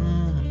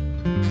woman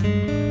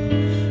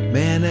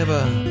man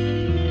ever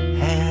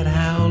had.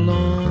 How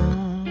long?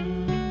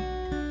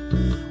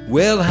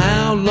 Well,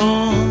 how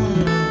long?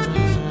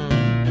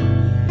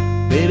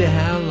 Baby,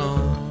 how long?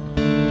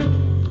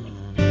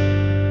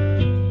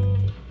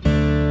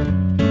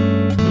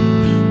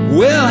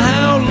 Well,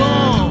 how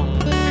long?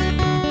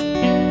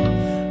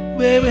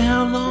 Baby,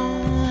 how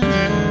long?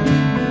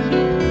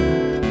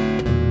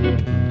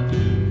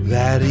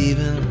 That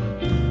even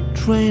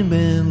train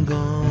been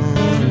gone.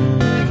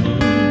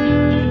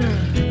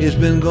 It's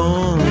been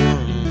gone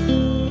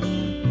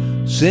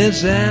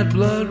since that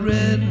blood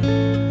red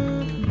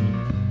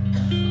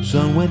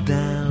sun went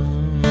down.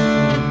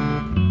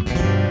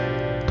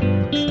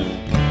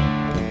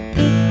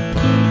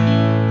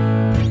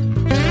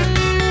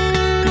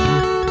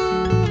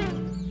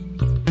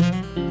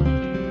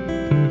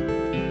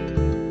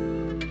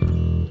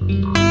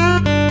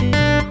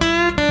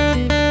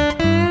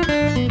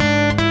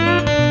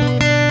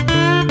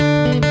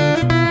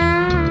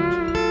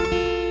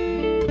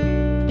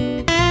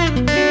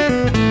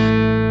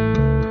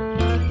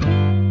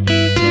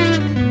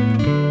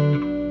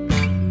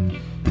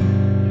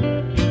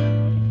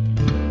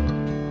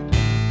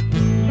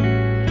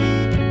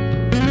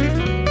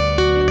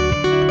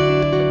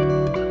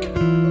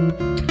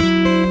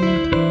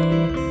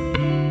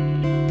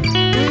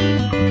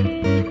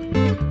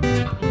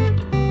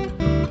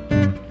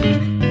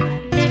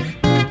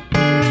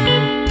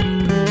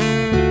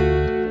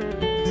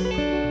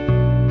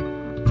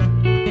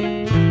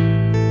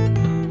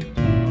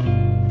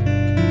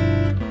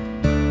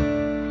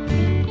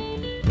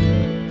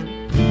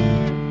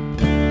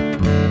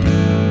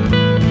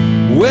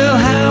 Well,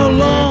 how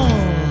long,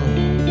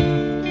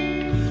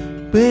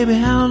 baby,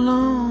 how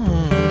long?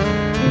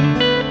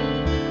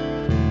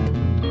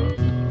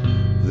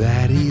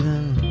 That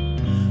even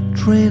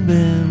train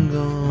been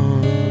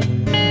gone.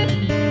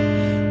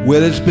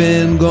 Well, it's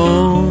been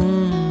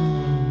gone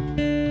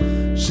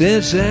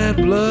since that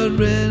blood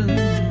red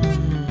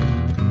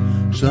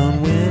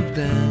sun went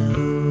down.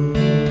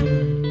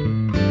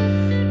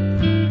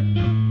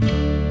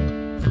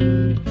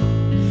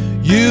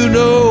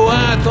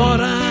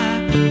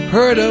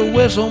 Heard a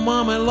whistle,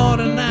 Mama, Lord,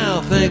 and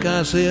now think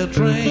I see a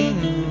train.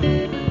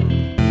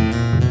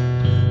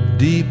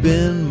 Deep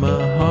in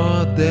my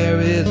heart there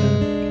is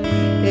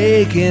an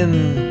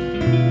aching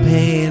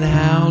pain.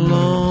 How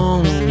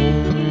long?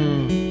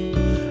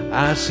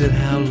 I said,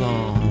 how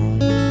long?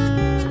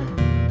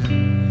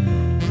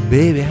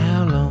 Baby,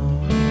 how long?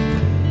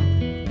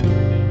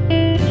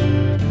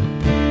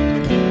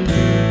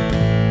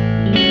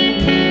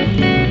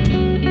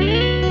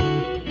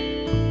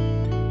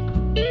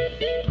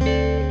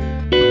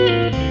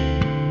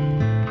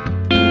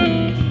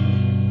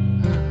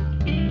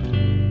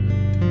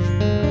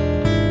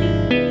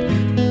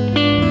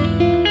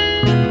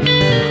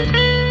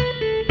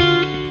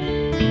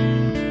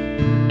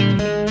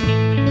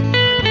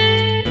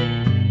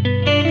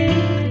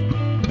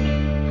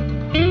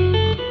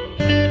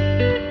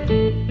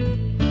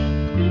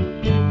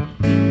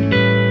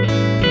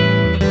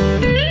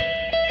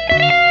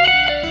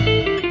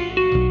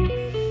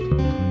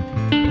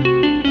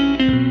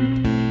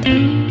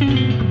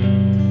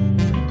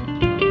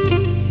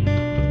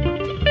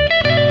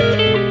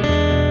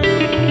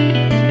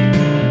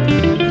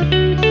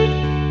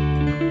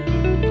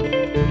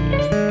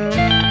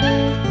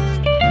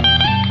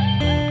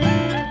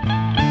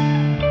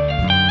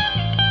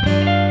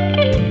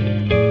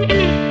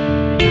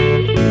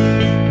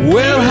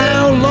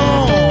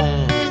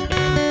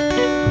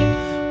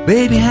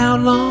 Baby, how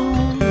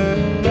long?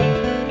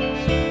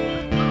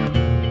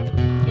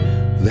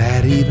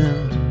 That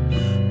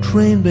even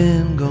train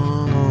been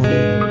gone?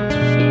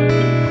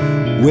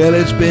 Well,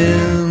 it's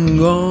been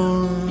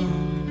gone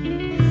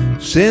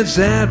since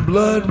that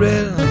blood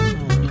red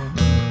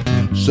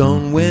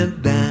sun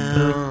went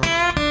down.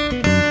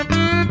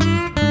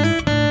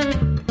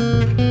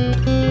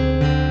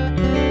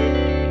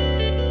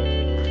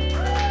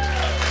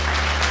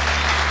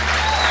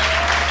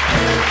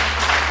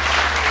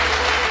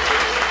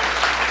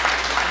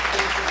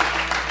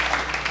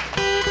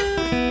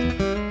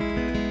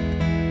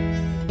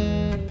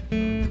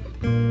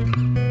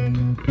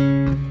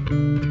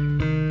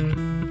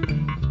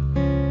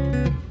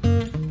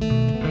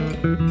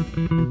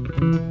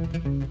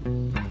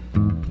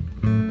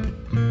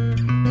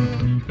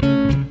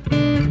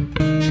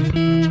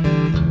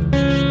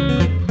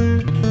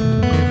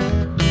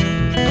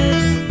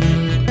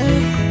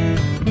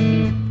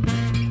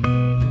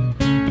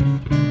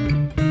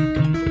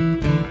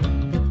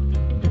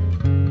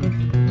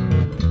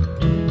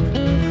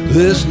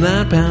 This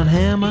 9-pound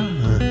hammer,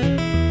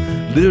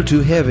 little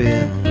too heavy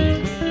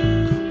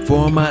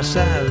for my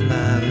size,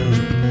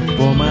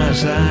 for my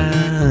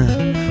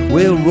size.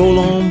 Well, roll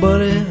on,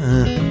 buddy,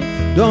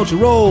 don't you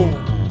roll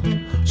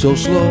so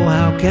slow.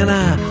 How can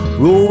I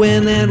roll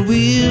when that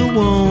wheel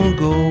won't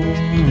go?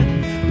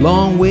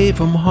 Long way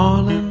from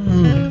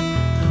Harlan,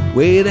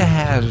 way to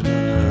Hazard.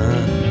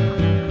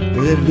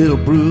 That little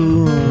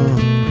brew,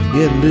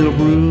 get a little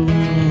brew.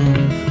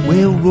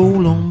 Well,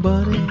 roll on,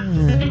 buddy,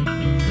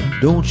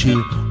 don't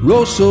you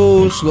roll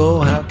so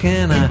slow. How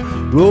can I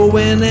roll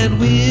when that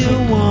wheel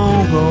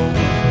won't go?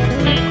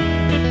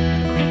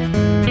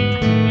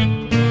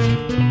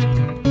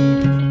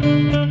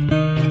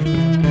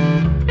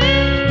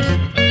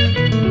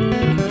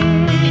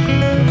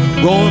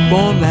 Go up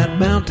on that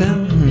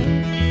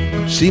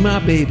mountain, see my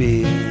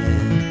baby,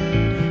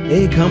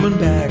 ain't coming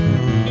back,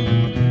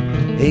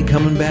 ain't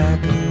coming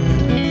back.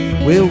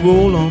 Well,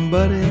 roll on,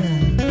 buddy,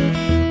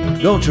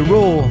 don't you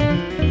roll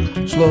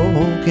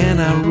slow. Can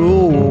I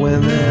roll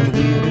when that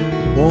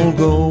wheel won't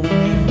go?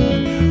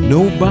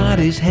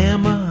 Nobody's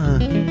hammer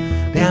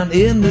down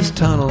in this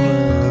tunnel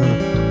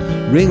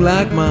ring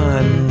like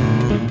mine,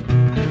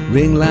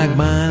 ring like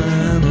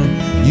mine.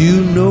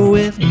 You know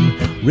it,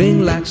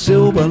 ring like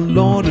silver,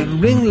 Lord, it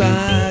ring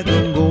like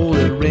gold,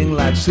 it ring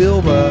like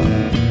silver,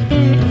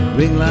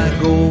 ring like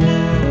gold.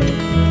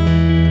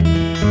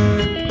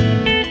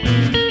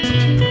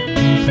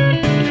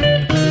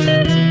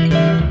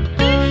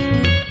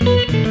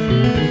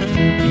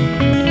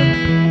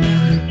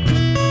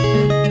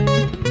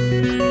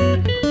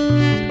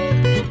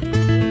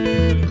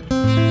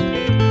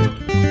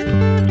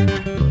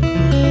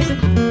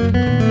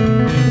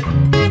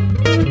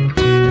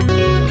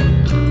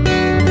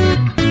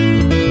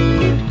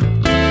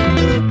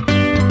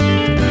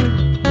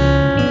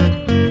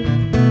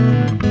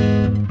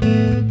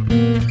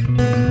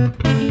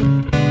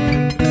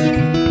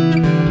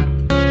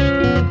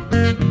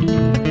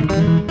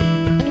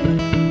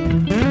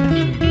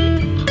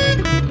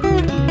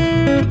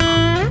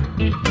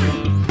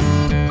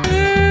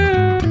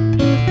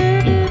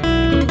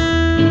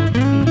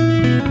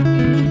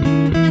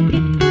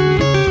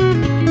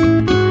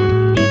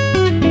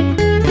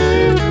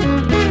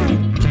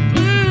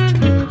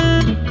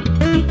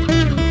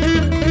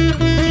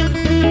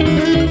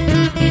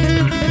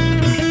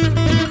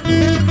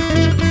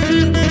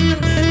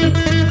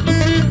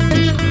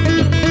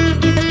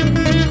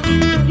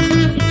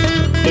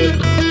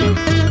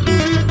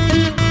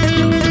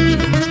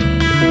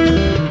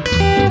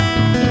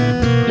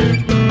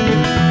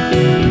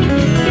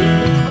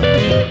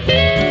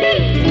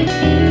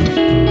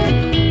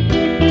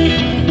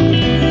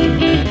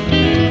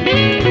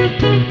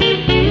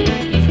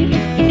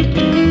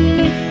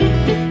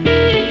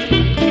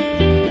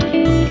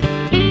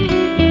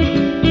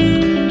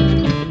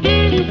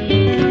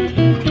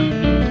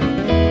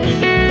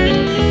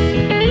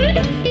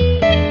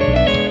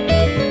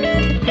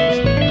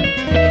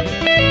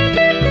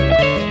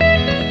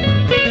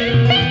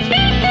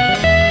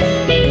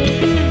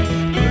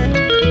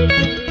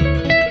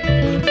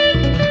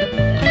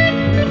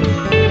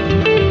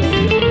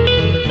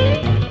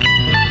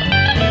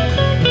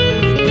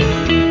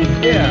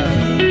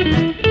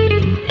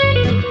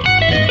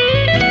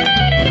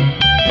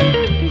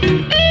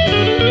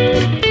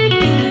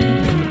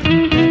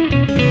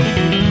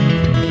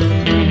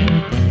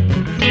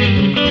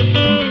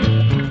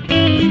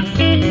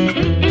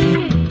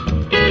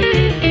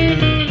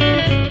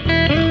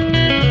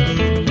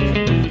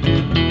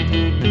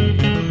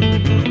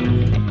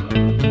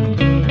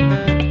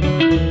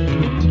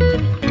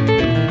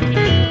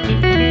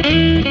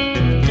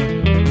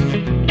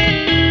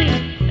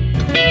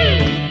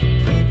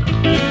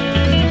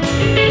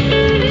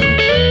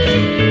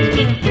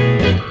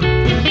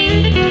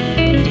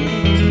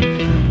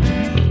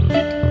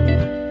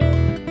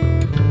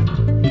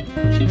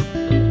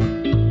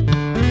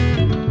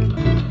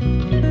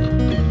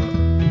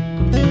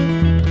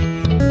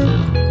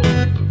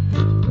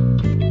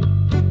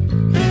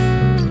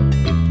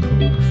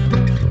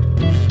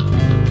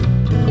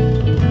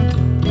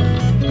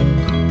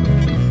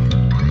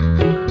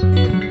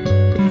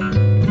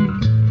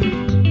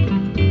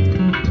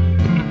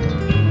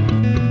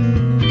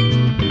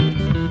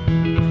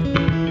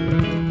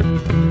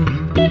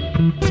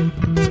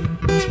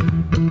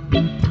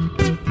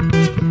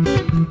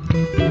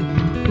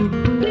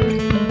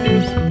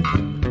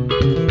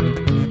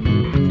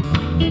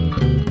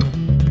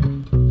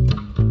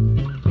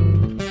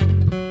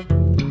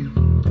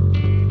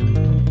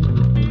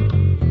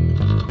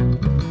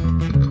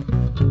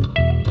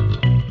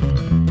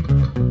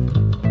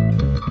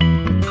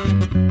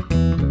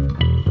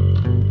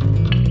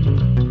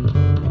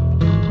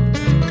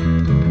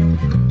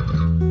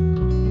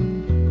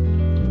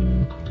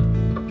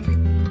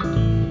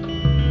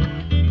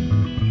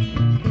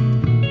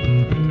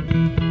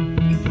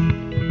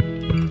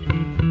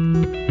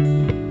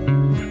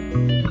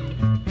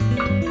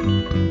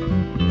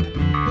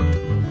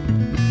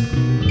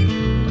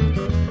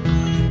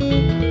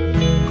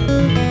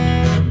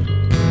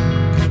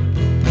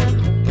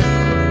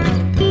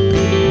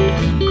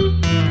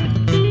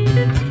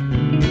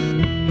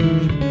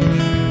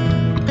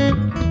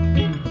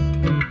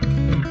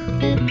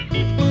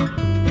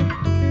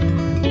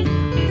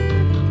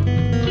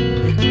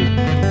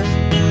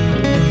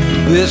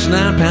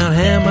 6-pound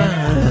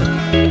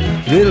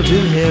hammer, little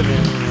too heavy.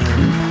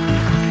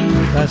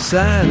 That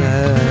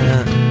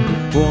side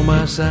for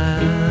my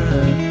side.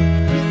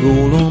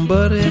 Roll on,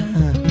 buddy.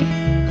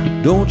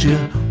 Don't you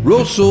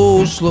roll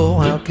so slow.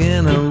 How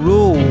can I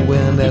roll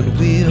when that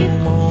wheel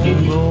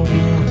won't go?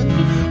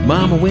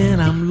 Mama, when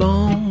I'm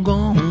long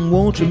gone,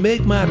 won't you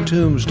make my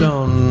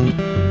tombstone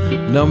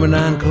number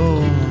 9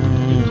 cold,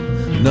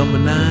 number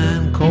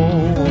 9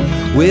 cold.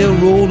 Well,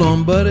 roll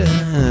on, buddy.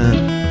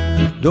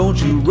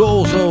 Don't you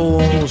roll so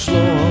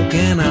slow. How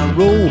can I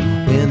roll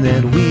when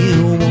that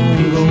wheel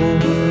won't go?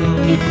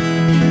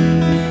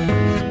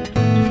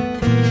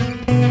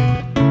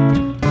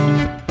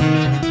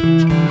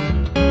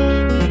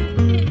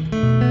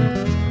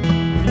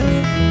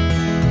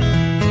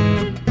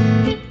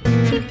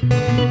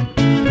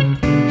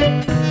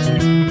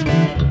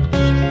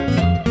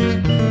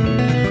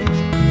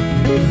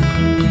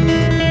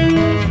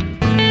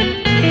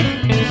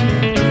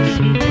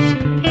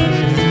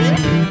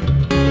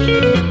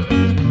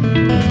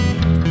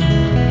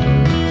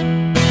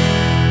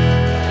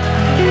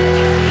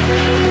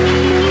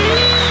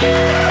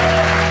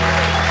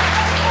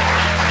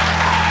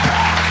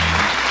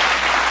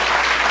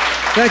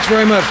 Thanks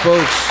very much,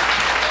 folks.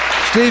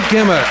 Steve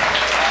Kimmett,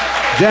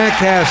 Jack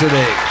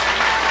Cassidy.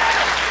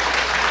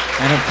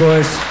 And, of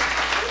course,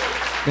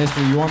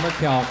 Mr. Jorma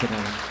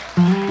Kaukonen.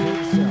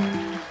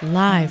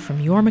 Live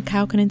from Jorma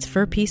Kaukonen's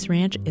Fur Peace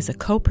Ranch is a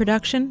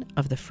co-production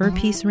of the Fur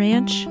Peace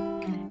Ranch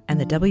and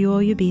the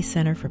WOUB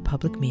Center for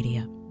Public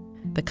Media.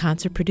 The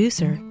concert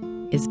producer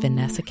is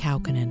Vanessa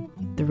Kaukonen.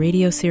 The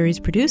radio series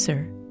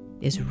producer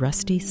is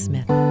Rusty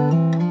Smith.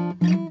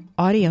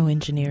 Audio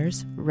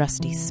engineers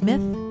Rusty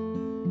Smith,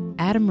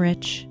 Adam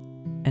Rich,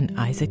 and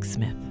Isaac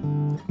Smith.